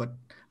small, but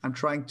I'm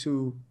trying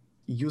to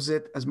use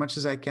it as much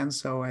as I can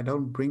so I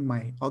don't bring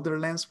my other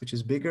lens, which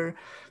is bigger.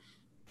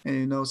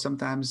 And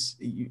sometimes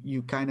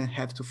you kind of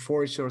have to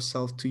force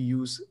yourself to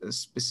use a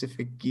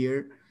specific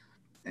gear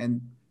and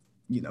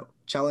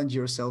challenge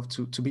yourself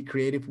to be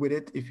creative with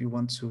it if you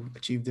want to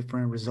achieve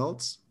different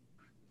results.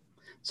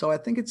 So I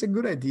think it's a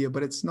good idea,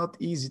 but it's not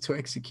easy to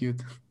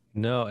execute.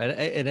 No,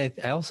 and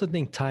I also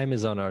think time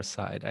is on our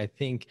side. I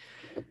think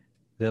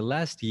the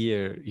last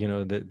year,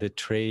 the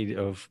trade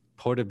of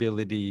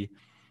portability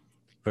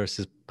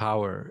versus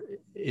power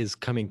is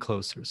coming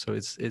closer. So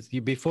it's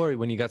before,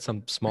 when you got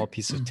some small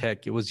piece of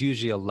tech, it was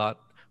usually a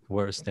lot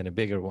worse than a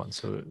bigger one.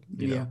 So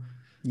yeah.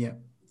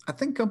 I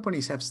think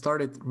companies have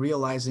started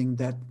realizing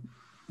that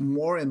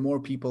more and more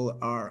people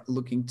are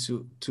looking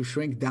to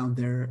shrink down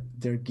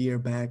their gear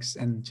bags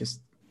and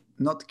just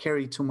not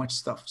carry too much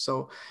stuff.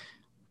 So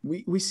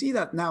we see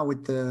that now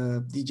with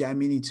the DJI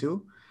Mini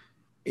 2.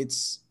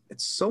 It's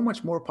so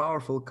much more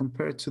powerful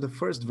compared to the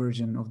first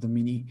version of the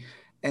Mini.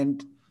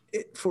 And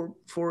for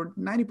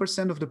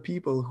 90% of the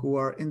people who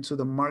are into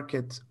the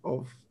market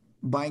of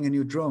buying a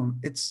new drone,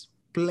 it's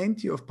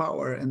plenty of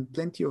power and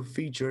plenty of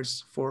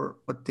features for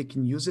what they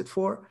can use it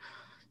for.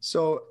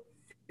 So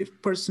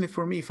personally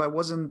for me, if I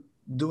wasn't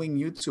doing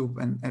YouTube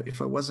and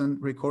if I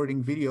wasn't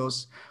recording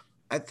videos,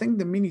 I think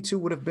the Mini 2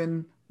 would have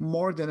been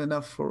more than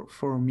enough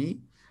for me,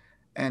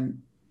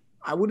 and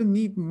I wouldn't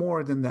need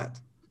more than that.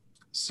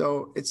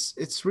 So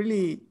it's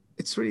really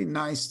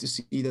nice to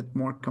see that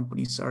more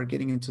companies are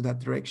getting into that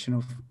direction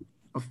of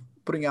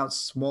putting out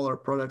smaller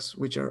products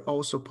which are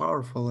also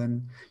powerful,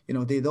 and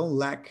they don't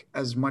lack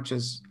as much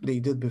as they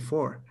did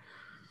before.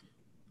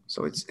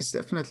 So it's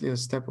definitely a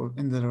step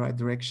in the right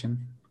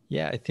direction.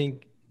 Yeah, I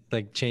think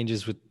like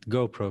changes with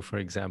GoPro, for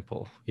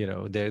example,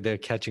 they're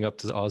catching up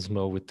to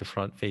Osmo with the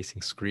front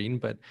facing screen,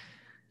 but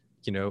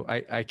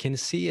I can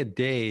see a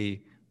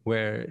day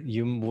where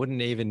you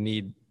wouldn't even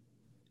need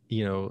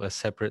a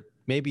separate,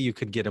 maybe you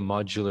could get a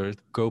modular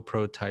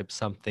GoPro type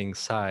something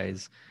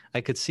size.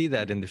 I could see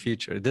that in the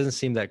future. It doesn't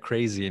seem that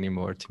crazy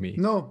anymore to me.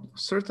 No,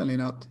 certainly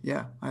not.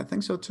 Yeah, I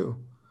think so too.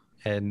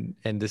 And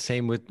the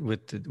same with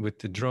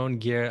the drone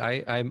gear.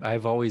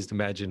 I've always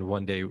imagined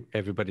one day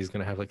everybody's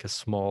going to have like a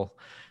small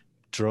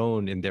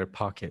drone in their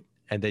pocket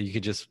and that you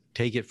could just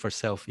take it for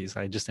selfies.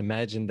 I just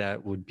imagine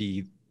that would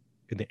be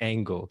the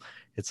angle.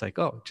 It's like,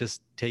 oh,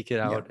 just take it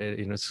out. Yeah.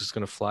 It's just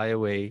going to fly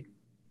away,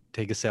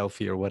 take a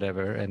selfie or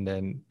whatever, and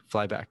then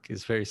fly back.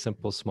 It's very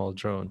simple, small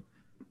drone.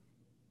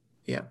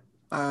 Yeah,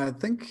 I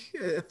think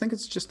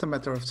it's just a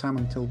matter of time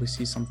until we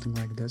see something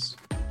like this.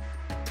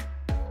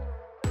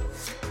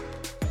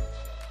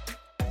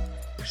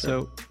 Sure.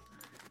 So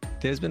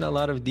there's been a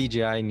lot of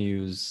DJI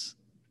news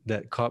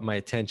that caught my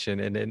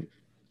attention, and then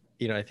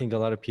I think a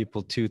lot of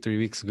people 2-3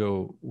 weeks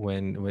ago,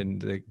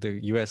 when the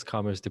U.S.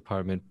 Commerce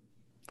Department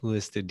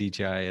listed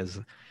DJI as,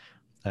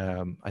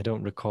 I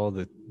don't recall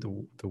the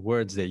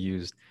words they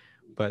used,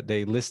 but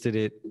they listed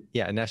it,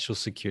 yeah, a national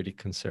security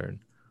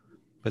concern.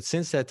 But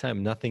since that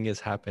time, nothing has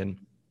happened.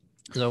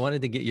 So I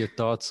wanted to get your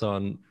thoughts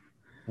on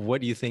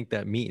what do you think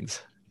that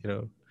means?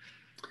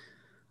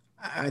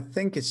 I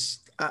think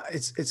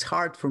it's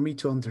hard for me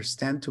to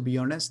understand, to be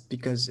honest,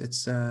 because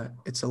it's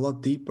a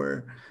lot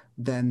deeper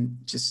than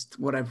just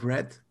what I've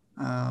read.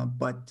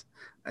 But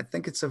I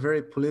think it's a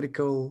very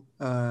political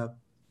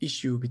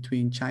issue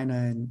between China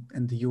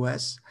and the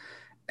US,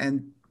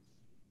 and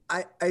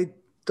I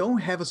don't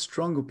have a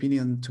strong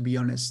opinion, to be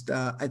honest.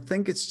 I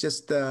think it's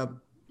just a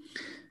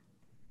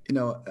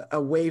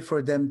way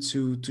for them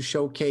to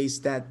showcase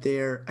that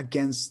they're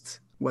against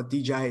what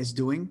DJI is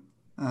doing,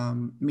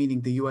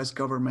 meaning the U.S.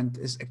 government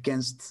is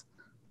against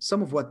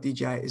some of what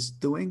DJI is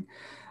doing,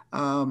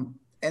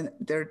 and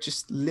they're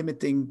just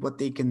limiting what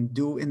they can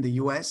do in the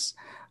U.S.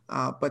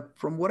 But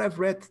from what I've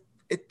read,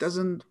 it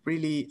doesn't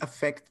really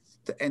affect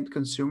the end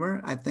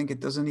consumer. I think it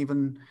doesn't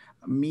even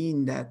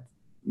mean that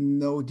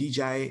no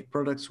DJI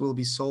products will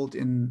be sold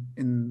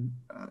in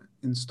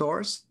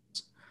stores.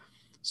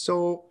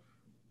 So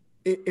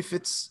if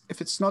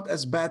it's not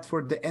as bad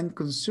for the end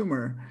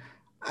consumer,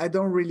 I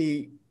don't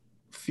really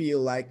feel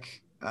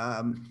like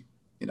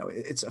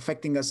it's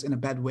affecting us in a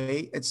bad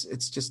way.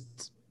 It's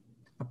just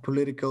a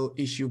political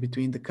issue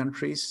between the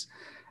countries,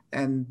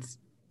 and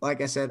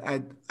like I said,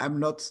 I'm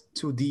not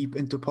too deep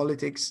into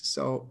politics,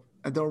 so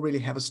I don't really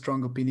have a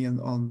strong opinion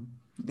on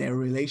their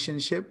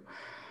relationship.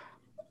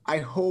 I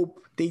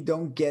hope they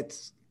don't get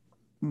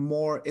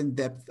more in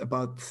depth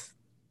about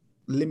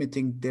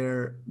limiting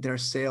their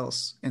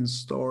sales in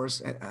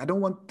stores. I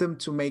don't want them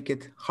to make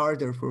it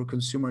harder for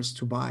consumers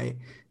to buy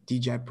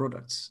DJI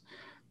products.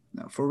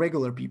 For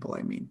regular people,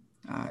 I mean,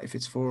 if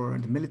it's for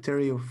the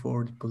military or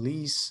for the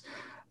police,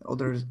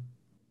 other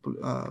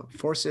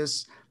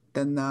forces,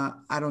 then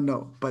I don't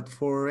know. But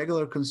for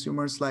regular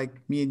consumers like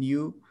me and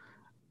you,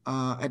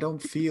 I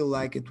don't feel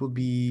like it will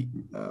be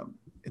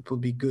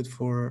good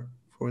for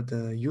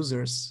the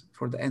users,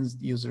 for the end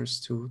users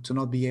to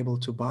not be able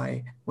to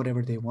buy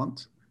whatever they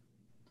want.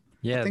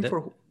 I Yeah, think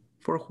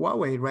for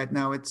Huawei right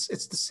now, it's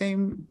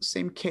the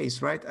same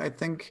case, right? I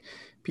think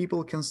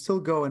people can still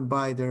go and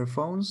buy their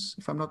phones,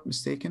 if I'm not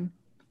mistaken.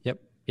 yep,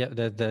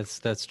 yeah,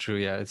 that's true.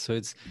 Yeah, so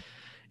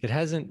it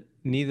hasn't,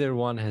 neither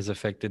one has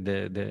affected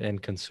the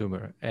end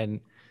consumer. And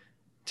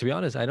to be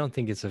honest, I don't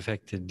think it's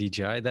affected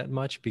DJI that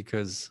much,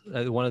 because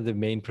one of the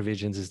main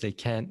provisions is they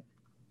can't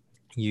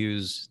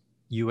use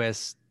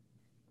US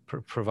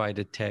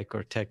provided tech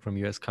or tech from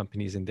US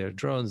companies in their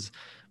drones.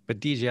 But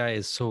DJI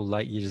is so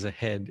light years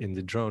ahead in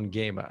the drone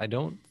game. I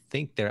don't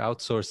think they're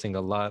outsourcing a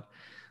lot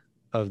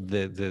of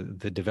the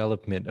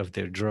development of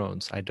their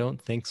drones. I don't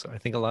think so. I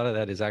think a lot of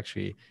that is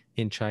actually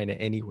in China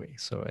anyway.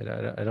 So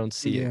I don't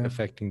see it Yeah,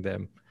 affecting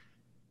them.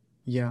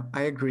 yeah,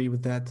 I agree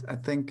with that. I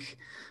think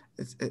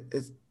it's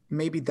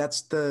maybe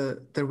that's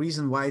the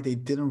reason why they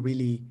didn't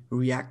really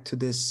react to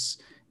this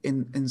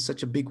in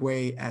such a big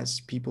way as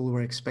people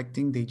were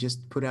expecting. They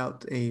just put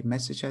out a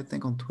message, I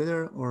think, on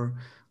Twitter, or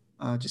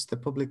just a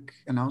public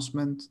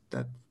announcement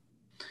that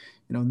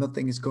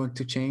nothing is going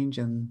to change,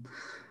 and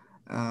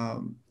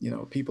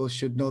people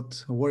should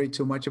not worry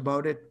too much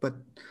about it. But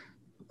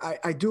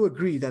I do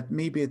agree that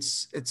maybe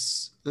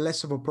it's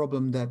less of a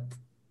problem that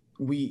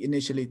we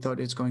initially thought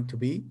it's going to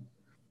be.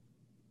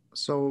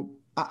 So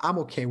I'm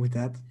okay with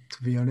that,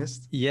 to be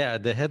honest. Yeah,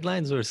 the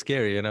headlines were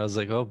scary, and I was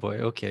like, "Oh boy,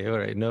 okay, all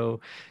right, no,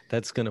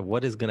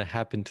 what is gonna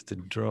happen to the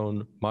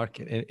drone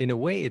market?" And in a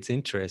way, it's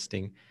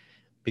interesting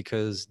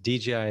because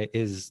DJI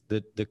is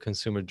the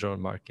consumer drone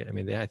market. I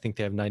mean, I think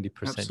they have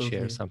 90%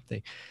 share or Absolutely.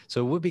 something.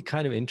 So it would be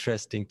kind of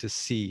interesting to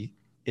see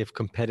if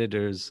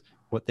competitors,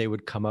 what they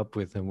would come up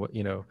with, and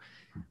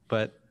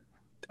but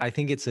I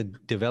think it's a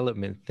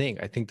development thing.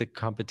 I think the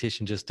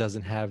competition just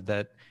doesn't have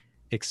that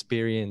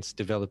experience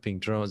developing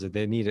drones, that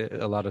they need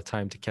a lot of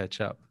time to catch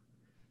up.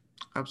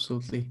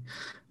 Absolutely.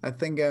 I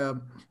think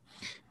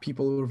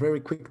people were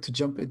very quick to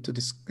jump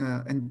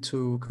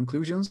into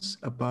conclusions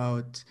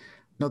about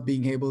not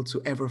being able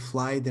to ever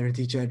fly their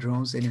DJI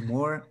drones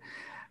anymore.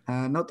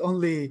 Not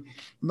only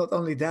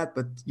that,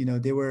 but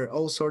there were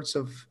all sorts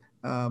of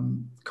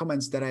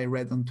comments that I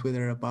read on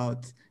Twitter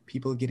about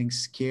people getting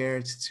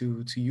scared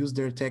to use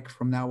their tech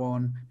from now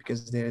on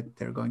because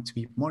they're going to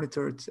be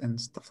monitored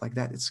and stuff like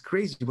that. It's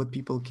crazy what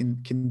people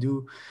can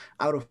do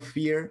out of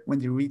fear when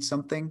they read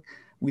something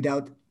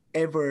without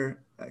ever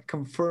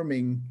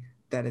confirming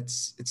that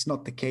it's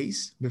not the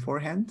case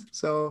beforehand.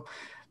 So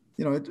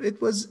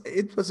it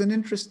was an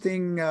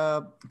interesting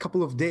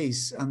couple of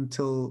days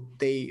until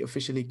they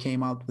officially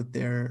came out with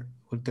their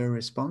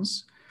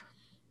response.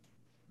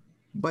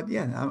 But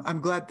yeah, I'm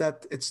glad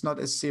that it's not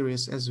as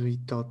serious as we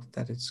thought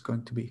that it's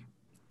going to be.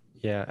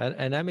 Yeah,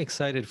 and I'm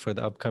excited for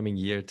the upcoming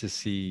year to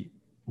see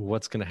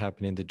what's going to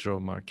happen in the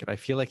drone market. I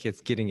feel like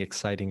it's getting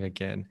exciting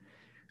again.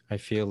 I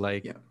feel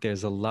like Yeah,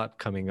 there's a lot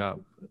coming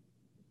up.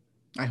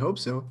 I hope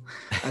so.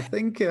 I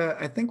think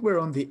we're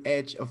on the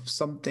edge of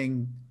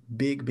something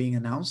big being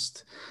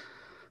announced.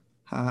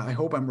 I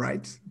hope I'm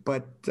right,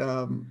 but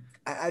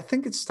I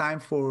think it's time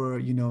for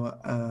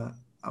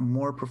a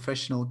more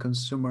professional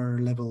consumer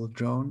level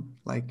drone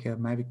like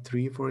Mavic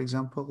 3, for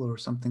example, or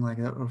something like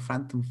that, or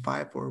Phantom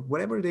 5, or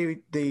whatever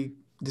they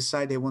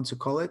decide they want to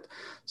call it,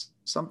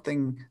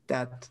 something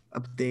that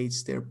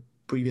updates their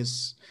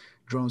previous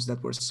drones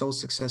that were so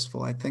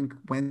successful. I think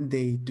when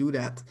they do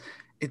that,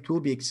 it will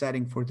be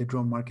exciting for the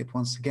drone market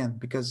once again,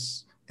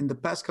 because in the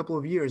past couple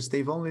of years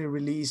they've only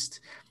released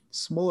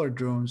smaller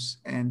drones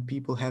and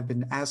people have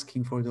been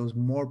asking for those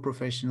more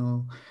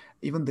professional.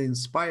 Even the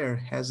Inspire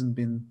hasn't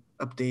been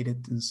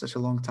updated in such a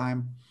long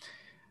time.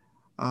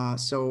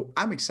 So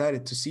I'm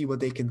excited to see what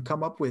they can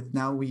come up with.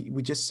 Now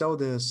we just saw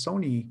the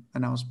Sony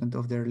announcement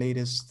of their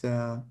latest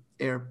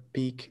Air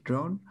Peak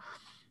drone,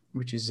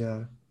 which is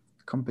a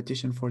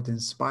competition for the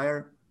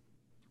Inspire.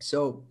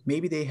 So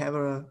maybe they have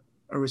a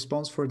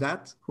response for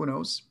that. Who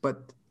knows?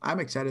 But I'm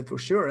excited for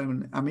sure. I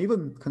mean, I'm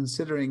even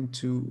considering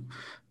to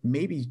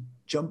maybe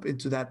jump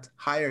into that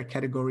higher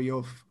category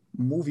of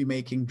movie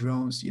making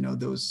drones,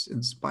 those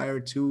Inspire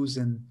 2s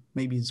and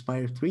maybe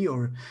Inspire 3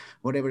 or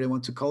whatever they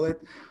want to call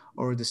it,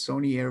 or the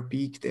Sony Air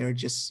Peak. They're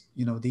just,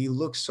 they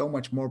look so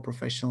much more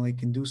professional. They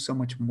can do so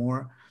much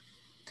more.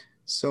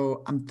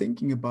 So I'm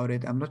thinking about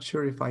it. I'm not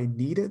sure if I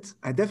need it.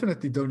 I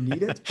definitely don't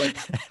need it,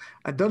 but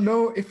I don't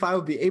know if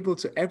I'll be able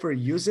to ever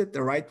use it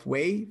the right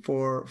way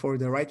for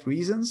the right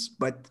reasons.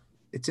 But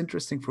it's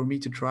interesting for me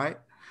to try.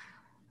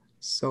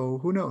 So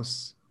who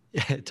knows?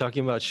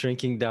 Talking about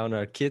shrinking down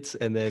our kits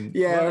and then,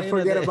 Yeah, well,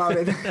 forget about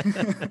it.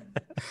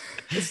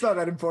 It's not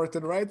that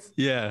important, right?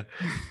 yeah.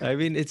 I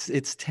mean,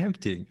 it's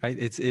tempting. It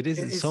is It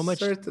is so much.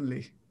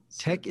 certainly.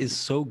 Tech is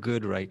so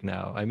good right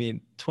now. I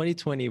mean,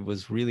 2020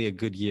 was really a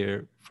good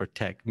year for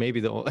tech.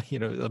 Maybe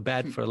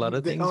bad for a lot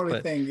of The things, only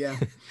but thing, yeah.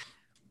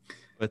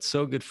 but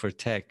so good for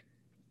tech.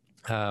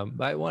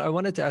 I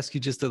wanted to ask you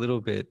just a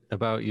little bit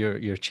about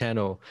your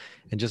channel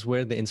and just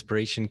where the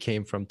inspiration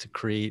came from to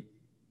create,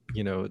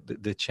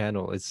 the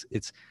channel. It's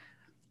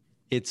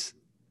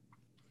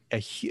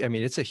I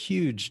mean, it's a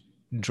huge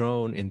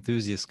drone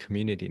enthusiast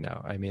community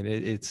now. I mean,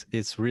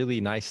 it's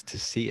really nice to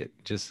see it.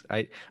 Just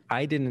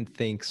I didn't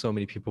think so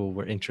many people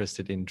were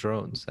interested in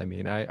drones. I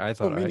mean, I Oh,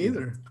 thought me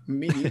neither.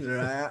 Me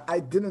neither. I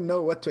didn't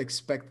know what to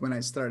expect when I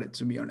started,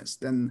 to be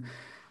honest. And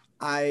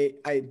I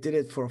did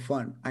it for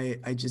fun.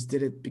 I just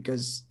did it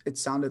because it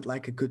sounded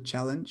like a good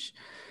challenge.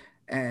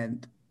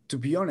 And to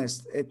be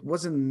honest, it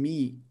wasn't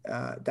me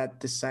that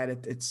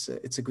decided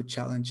it's a good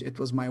challenge. It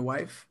was my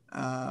wife,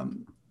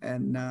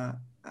 and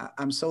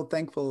I'm so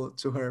thankful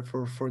to her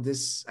for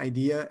this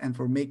idea and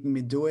for making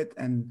me do it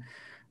and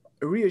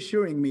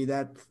reassuring me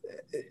that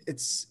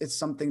it's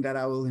something that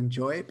I will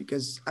enjoy,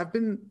 because I've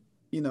been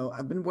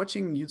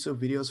watching YouTube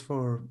videos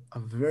for a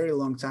very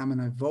long time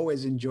and I've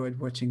always enjoyed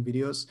watching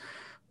videos,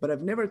 but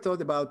I've never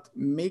thought about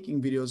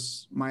making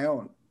videos my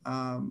own,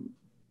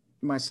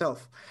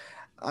 myself.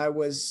 I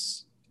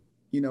was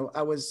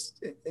I was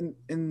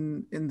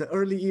in the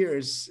early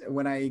years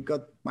when I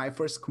got my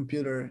first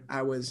computer.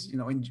 I was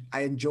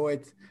I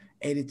enjoyed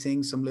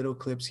editing some little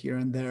clips here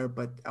and there,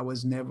 but I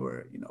was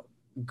never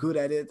good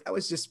at it. I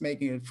was just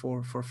making it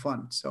for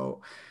fun.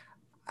 So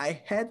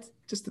I had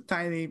just a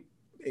tiny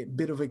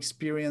bit of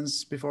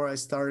experience before I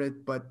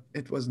started, but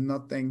it was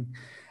nothing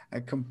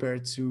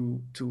compared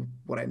to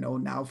what I know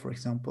now, for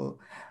example.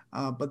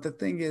 But the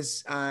thing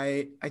is,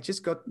 I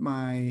just got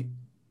my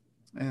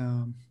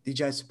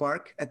DJI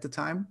Spark at the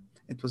time.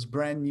 It was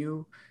brand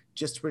new,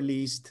 just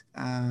released,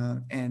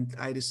 and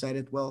I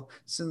decided, well,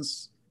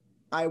 since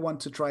I want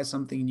to try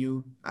something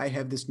new, I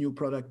have this new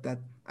product that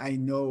I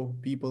know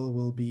people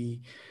will be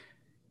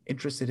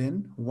interested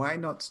in. Why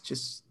not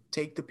just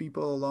take the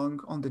people along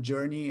on the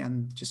journey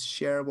and just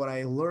share what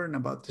I learned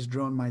about this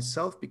drone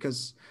myself?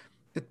 Because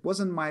it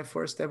wasn't my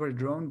first ever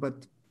drone,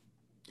 but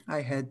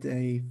I had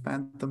a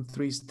Phantom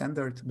 3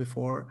 standard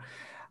before.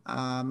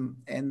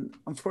 And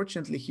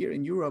unfortunately, here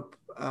in Europe,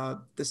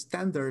 the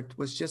standard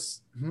was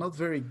just not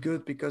very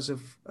good because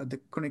of the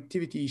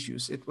connectivity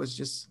issues. It was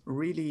just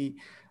really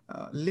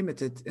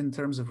limited in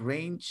terms of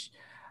range.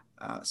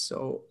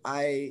 So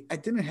I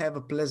didn't have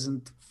a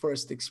pleasant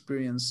first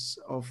experience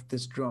of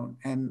this drone,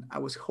 and I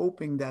was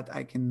hoping that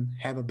I can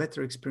have a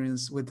better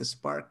experience with the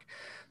Spark.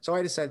 So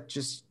I decided to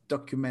just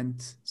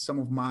document some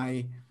of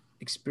my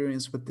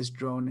experience with this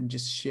drone and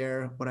just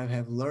share what I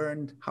have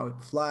learned, how it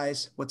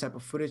flies, what type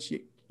of footage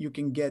you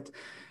can get.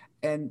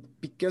 And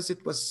because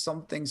it was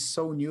something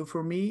so new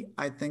for me,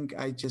 I think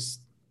I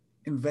just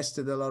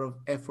invested a lot of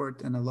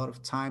effort and a lot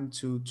of time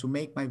to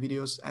make my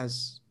videos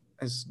as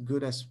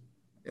good as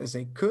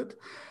I could.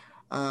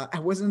 I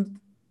wasn't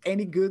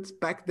any good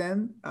back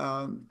then.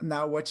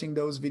 Now watching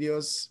those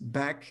videos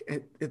back,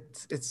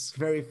 it's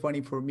very funny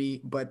for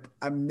me. But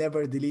I'm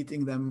never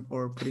deleting them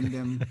or putting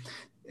them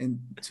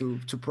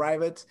into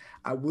private.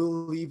 I will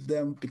leave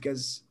them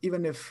because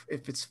even if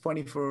it's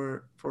funny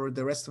for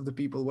the rest of the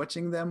people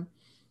watching them,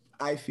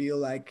 I feel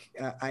like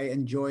I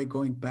enjoy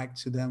going back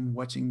to them,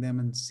 watching them,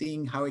 and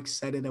seeing how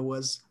excited I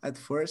was at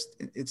first.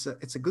 It's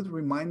a good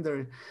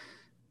reminder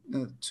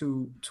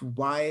to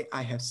why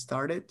I have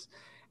started,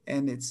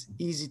 and it's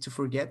easy to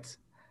forget.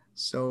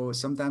 So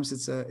sometimes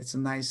it's a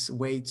nice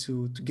way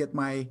to get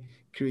my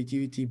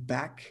creativity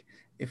back.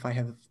 If I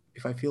have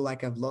if I feel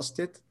like I've lost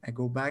it, I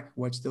go back,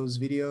 watch those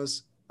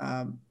videos,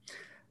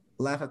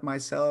 laugh at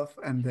myself,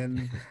 and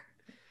then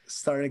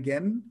start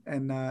again.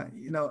 And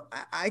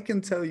I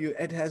can tell you,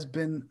 it has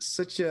been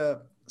such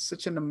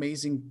an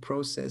amazing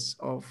process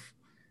of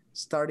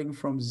starting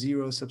from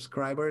 0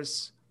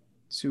 subscribers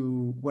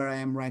to where I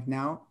am right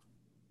now.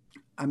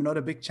 I'm not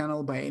a big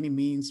channel by any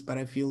means, but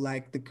I feel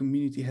like the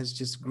community has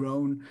just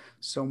grown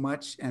so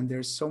much, and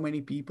there's so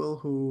many people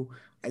who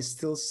I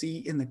still see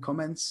in the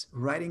comments,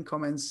 writing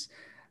comments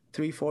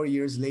 3, 4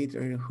 years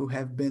later, who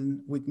have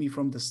been with me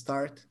from the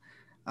start.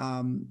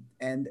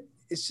 And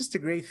it's just a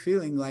great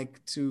feeling,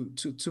 like to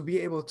be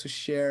able to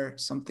share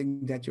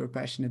something that you're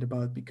passionate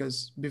about.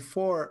 Because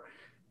before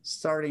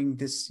starting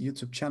this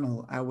YouTube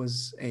channel, I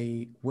was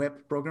a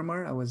web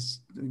programmer. I was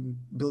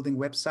building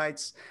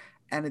websites,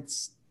 and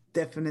it's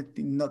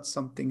definitely not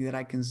something that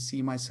I can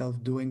see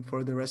myself doing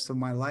for the rest of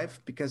my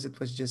life, because it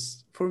was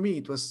just, for me,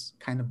 it was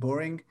kind of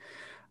boring.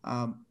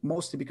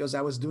 Mostly because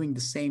I was doing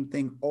the same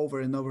thing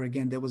over and over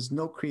again. There was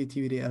no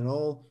creativity at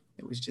all.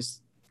 It was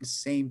just the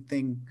same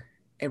thing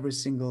every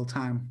single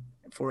time.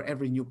 For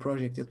every new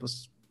project, it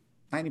was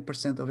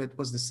 90% of it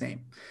was the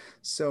same.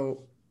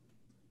 So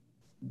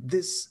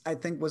this, I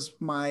think, was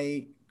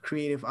my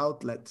creative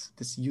outlet,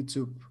 this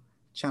YouTube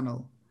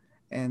channel.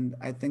 And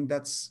I think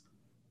that's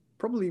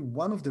probably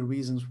one of the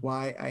reasons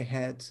why I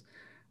had,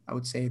 I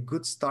would say, a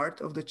good start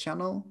of the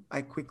channel.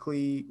 I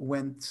quickly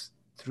went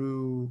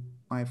through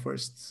my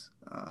first,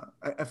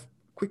 I've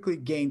quickly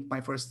gained my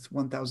first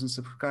 1,000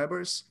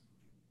 subscribers.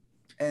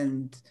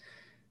 And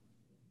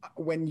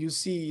when you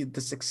see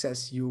the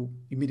success, you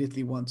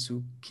immediately want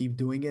to keep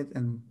doing it,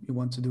 and you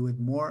want to do it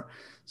more.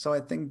 So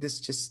I think this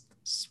just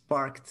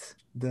sparked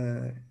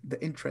the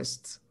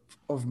interest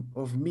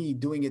of me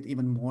doing it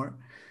even more.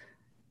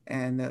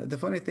 And the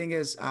funny thing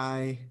is,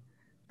 I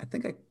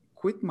think I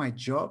quit my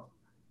job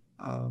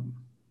um,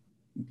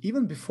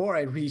 even before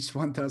I reached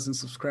 1,000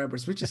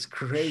 subscribers, which is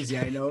crazy.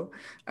 I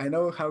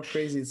know how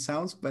crazy it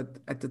sounds, but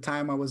at the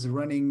time I was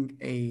running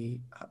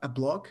a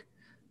blog,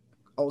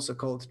 also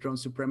called Drone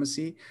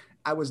Supremacy.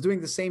 I was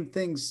doing the same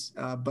things,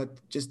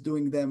 but just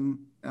doing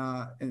them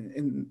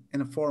in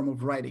a form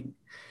of writing.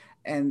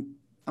 And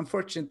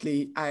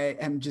unfortunately, I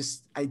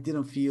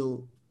didn't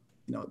feel,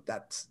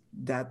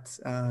 that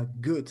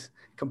good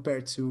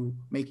compared to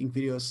making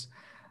videos,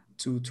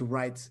 to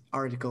write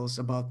articles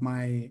about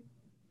my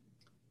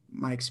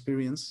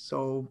experience.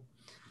 So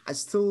I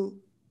still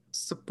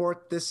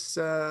support this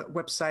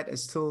website. I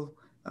still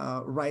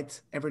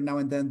write every now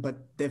and then,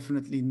 but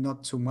definitely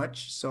not too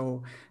much.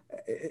 So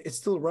it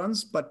still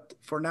runs, but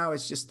for now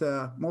it's just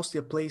mostly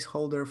a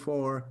placeholder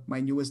for my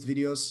newest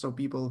videos, so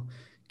people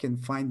can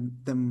find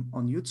them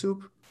on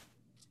YouTube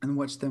and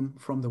watch them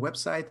from the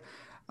website.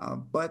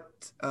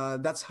 But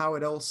that's how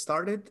it all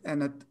started.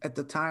 And at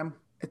the time,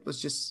 it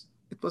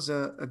was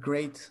a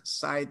great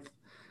side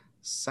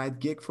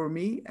gig for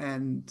me,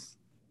 and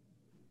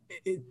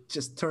it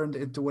just turned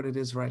into what it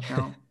is right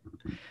now.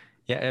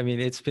 Yeah, I mean,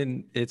 it's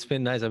been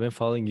nice. I've been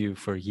following you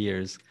for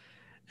years,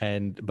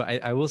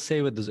 but I will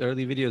say, with those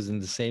early videos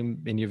and the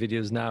same in your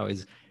videos now,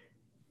 is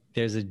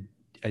there's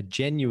a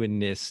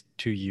genuineness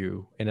to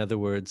you. In other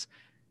words,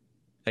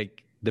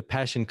 like the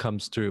passion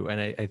comes through, and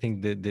I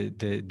think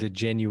the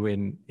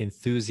genuine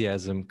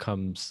enthusiasm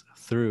comes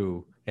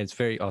through, and it's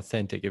very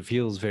authentic. It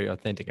feels very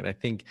authentic. And I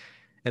think,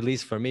 at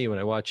least for me, when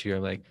I watch you,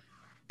 I'm like,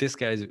 this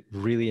guy's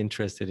really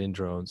interested in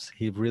drones.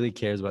 He really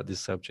cares about this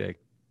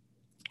subject.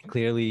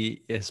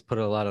 Clearly has put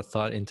a lot of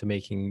thought into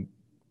making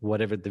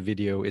whatever the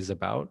video is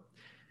about.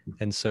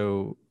 And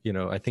so,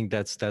 I think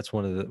that's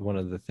one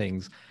of the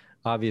things.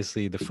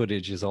 Obviously, the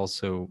footage is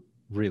also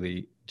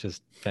really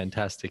just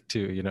fantastic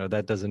too.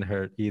 That doesn't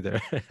hurt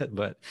either.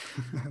 but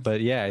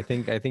yeah, I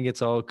think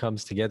it's all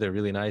comes together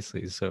really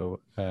nicely. So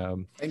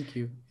Thank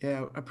you.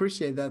 Yeah, I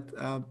appreciate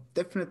that.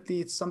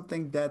 Definitely, it's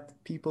something that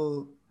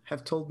people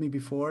have told me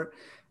before,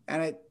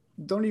 and I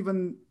don't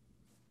even,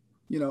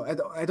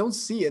 I don't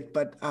see it,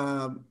 but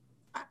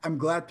I'm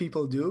glad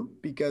people do,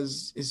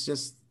 because it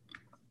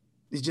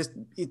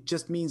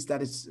just means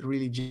that it's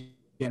really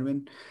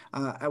genuine.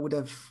 I would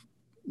have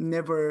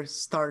never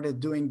started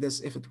doing this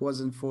if it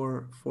wasn't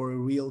for a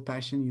real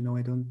passion.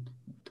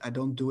 I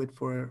don't do it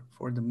for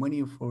the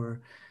money or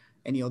for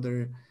any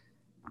other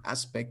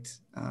aspect.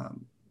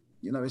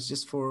 It's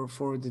just for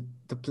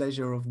the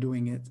pleasure of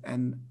doing it,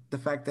 and the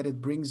fact that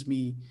it brings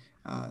me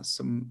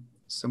some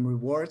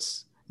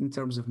rewards in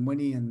terms of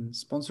money and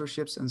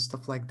sponsorships and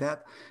stuff like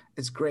that.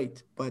 It's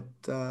great. But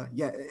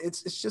yeah,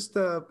 it's just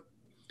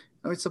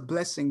it's a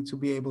blessing to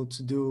be able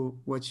to do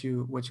what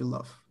you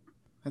love.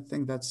 I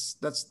think that's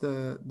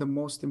the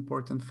most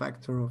important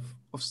factor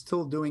of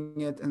still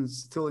doing it and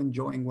still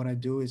enjoying what I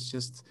do. Is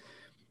just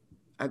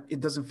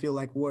it doesn't feel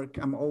like work.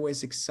 I'm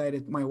always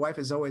excited. My wife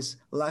is always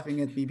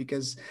laughing at me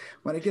because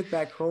when I get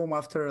back home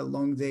after a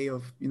long day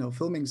of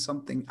filming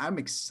something, I'm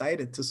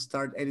excited to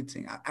start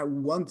editing. I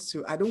want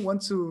to. I don't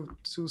want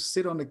to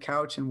sit on the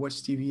couch and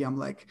watch TV. I'm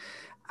like,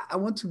 I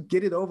want to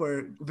get it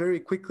over very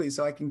quickly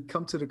so I can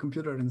come to the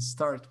computer and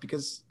start,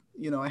 because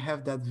I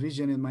have that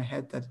vision in my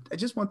head that I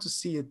just want to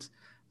see it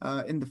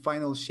in the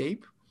final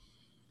shape.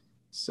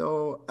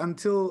 So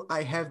until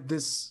I have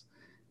this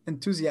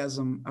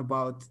enthusiasm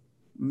about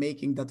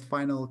making that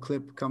final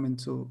clip come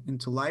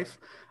into life,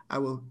 I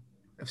will,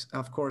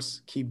 of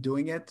course, keep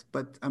doing it.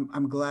 But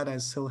I'm glad I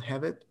still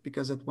have it,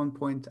 because at one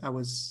point I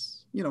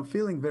was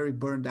feeling very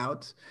burned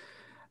out.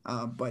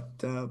 But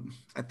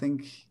I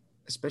think,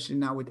 especially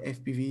now with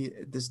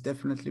FPV, this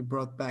definitely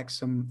brought back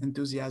some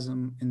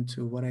enthusiasm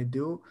into what I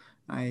do.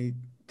 I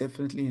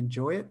definitely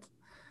enjoy it.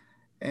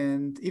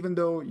 And even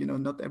though,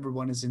 not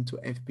everyone is into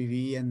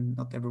FPV and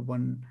not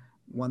everyone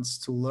wants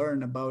to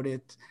learn about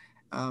it,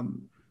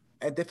 um,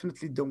 I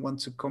definitely don't want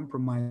to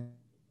compromise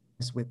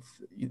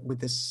with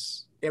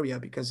this area,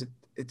 because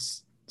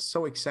it's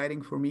so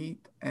exciting for me,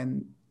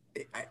 and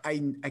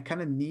I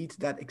kind of need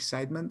that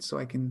excitement so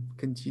I can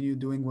continue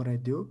doing what I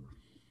do.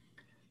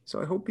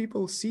 So I hope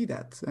people see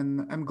that,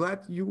 and I'm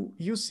glad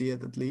you see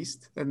it at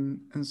least, and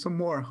some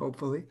more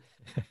hopefully.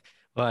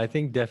 Well, I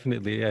think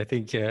definitely. I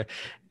think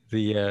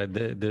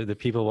the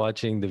people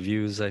watching, the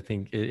views, I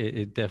think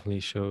it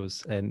definitely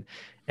shows. And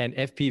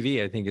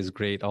FPV, I think, is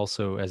great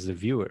also as the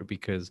viewer,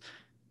 because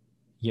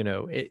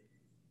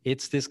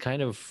it's this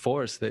kind of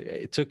force that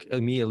it took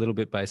me a little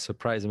bit by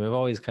surprise. I mean, I've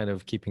always kind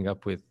of keeping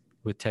up with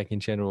tech in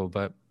general,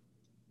 but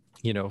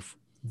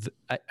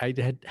I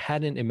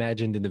hadn't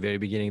imagined in the very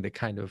beginning the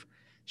kind of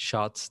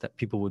shots that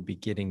people would be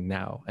getting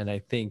now. And I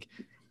think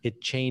it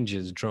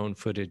changes drone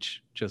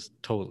footage just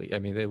totally. I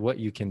mean, what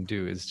you can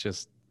do is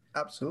just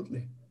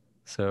Absolutely.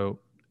 so,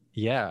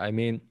 yeah. I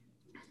mean,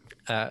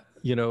 I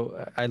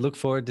look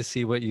forward to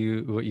see what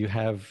you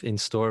have in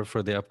store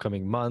for the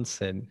upcoming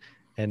months and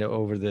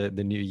over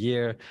the new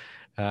year.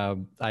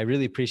 I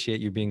really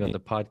appreciate you being on the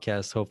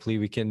podcast. Hopefully,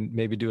 we can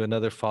maybe do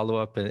another follow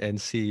up and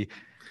see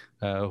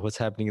what's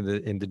happening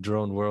in the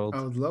drone world.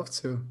 I would love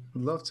to.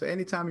 Would love to.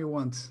 Anytime you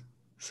want.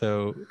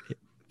 So,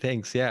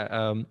 thanks.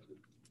 Yeah.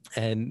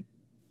 And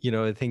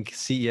I think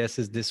CES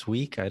is this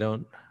week.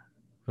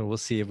 We'll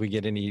see if we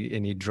get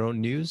any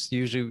drone news.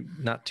 Usually,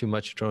 not too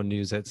much drone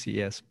news at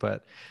CES,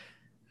 but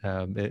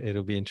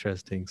it'll be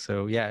interesting.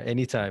 So yeah,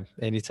 anytime.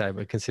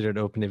 I consider it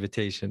an open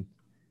invitation.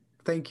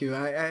 Thank you.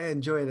 I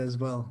enjoy it as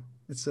well.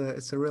 It's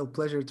a real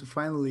pleasure to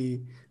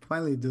finally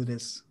do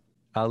this.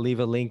 I'll leave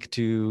a link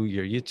to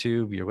your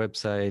YouTube, your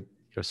website,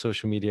 your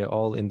social media,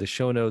 all in the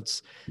show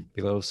notes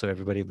below, so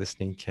everybody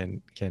listening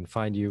can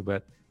find you.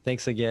 But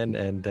thanks again,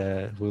 and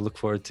we look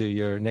forward to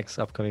your next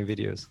upcoming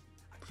videos.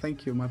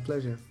 Thank you. My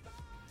pleasure.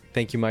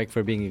 Thank you, Mike,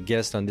 for being a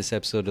guest on this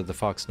episode of the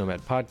Fox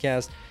Nomad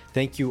podcast.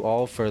 Thank you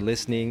all for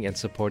listening and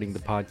supporting the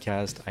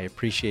podcast. I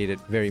appreciate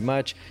it very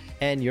much.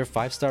 And your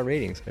 5-star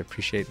ratings, I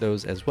appreciate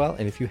those as well.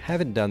 And if you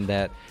haven't done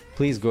that,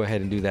 please go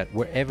ahead and do that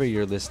wherever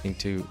you're listening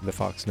to the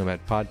Fox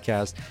Nomad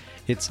podcast.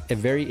 It's a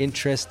very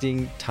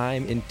interesting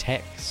time in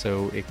tech,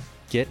 so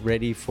get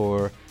ready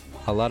for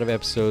a lot of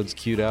episodes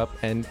queued up.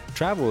 And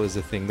travel is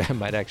a thing that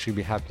might actually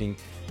be happening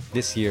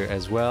this year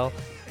as well.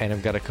 And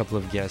I've got a couple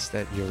of guests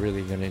that you're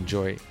really going to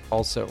enjoy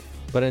also.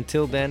 But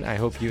until then, I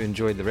hope you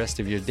enjoy the rest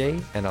of your day,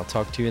 and I'll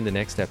talk to you in the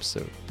next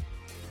episode.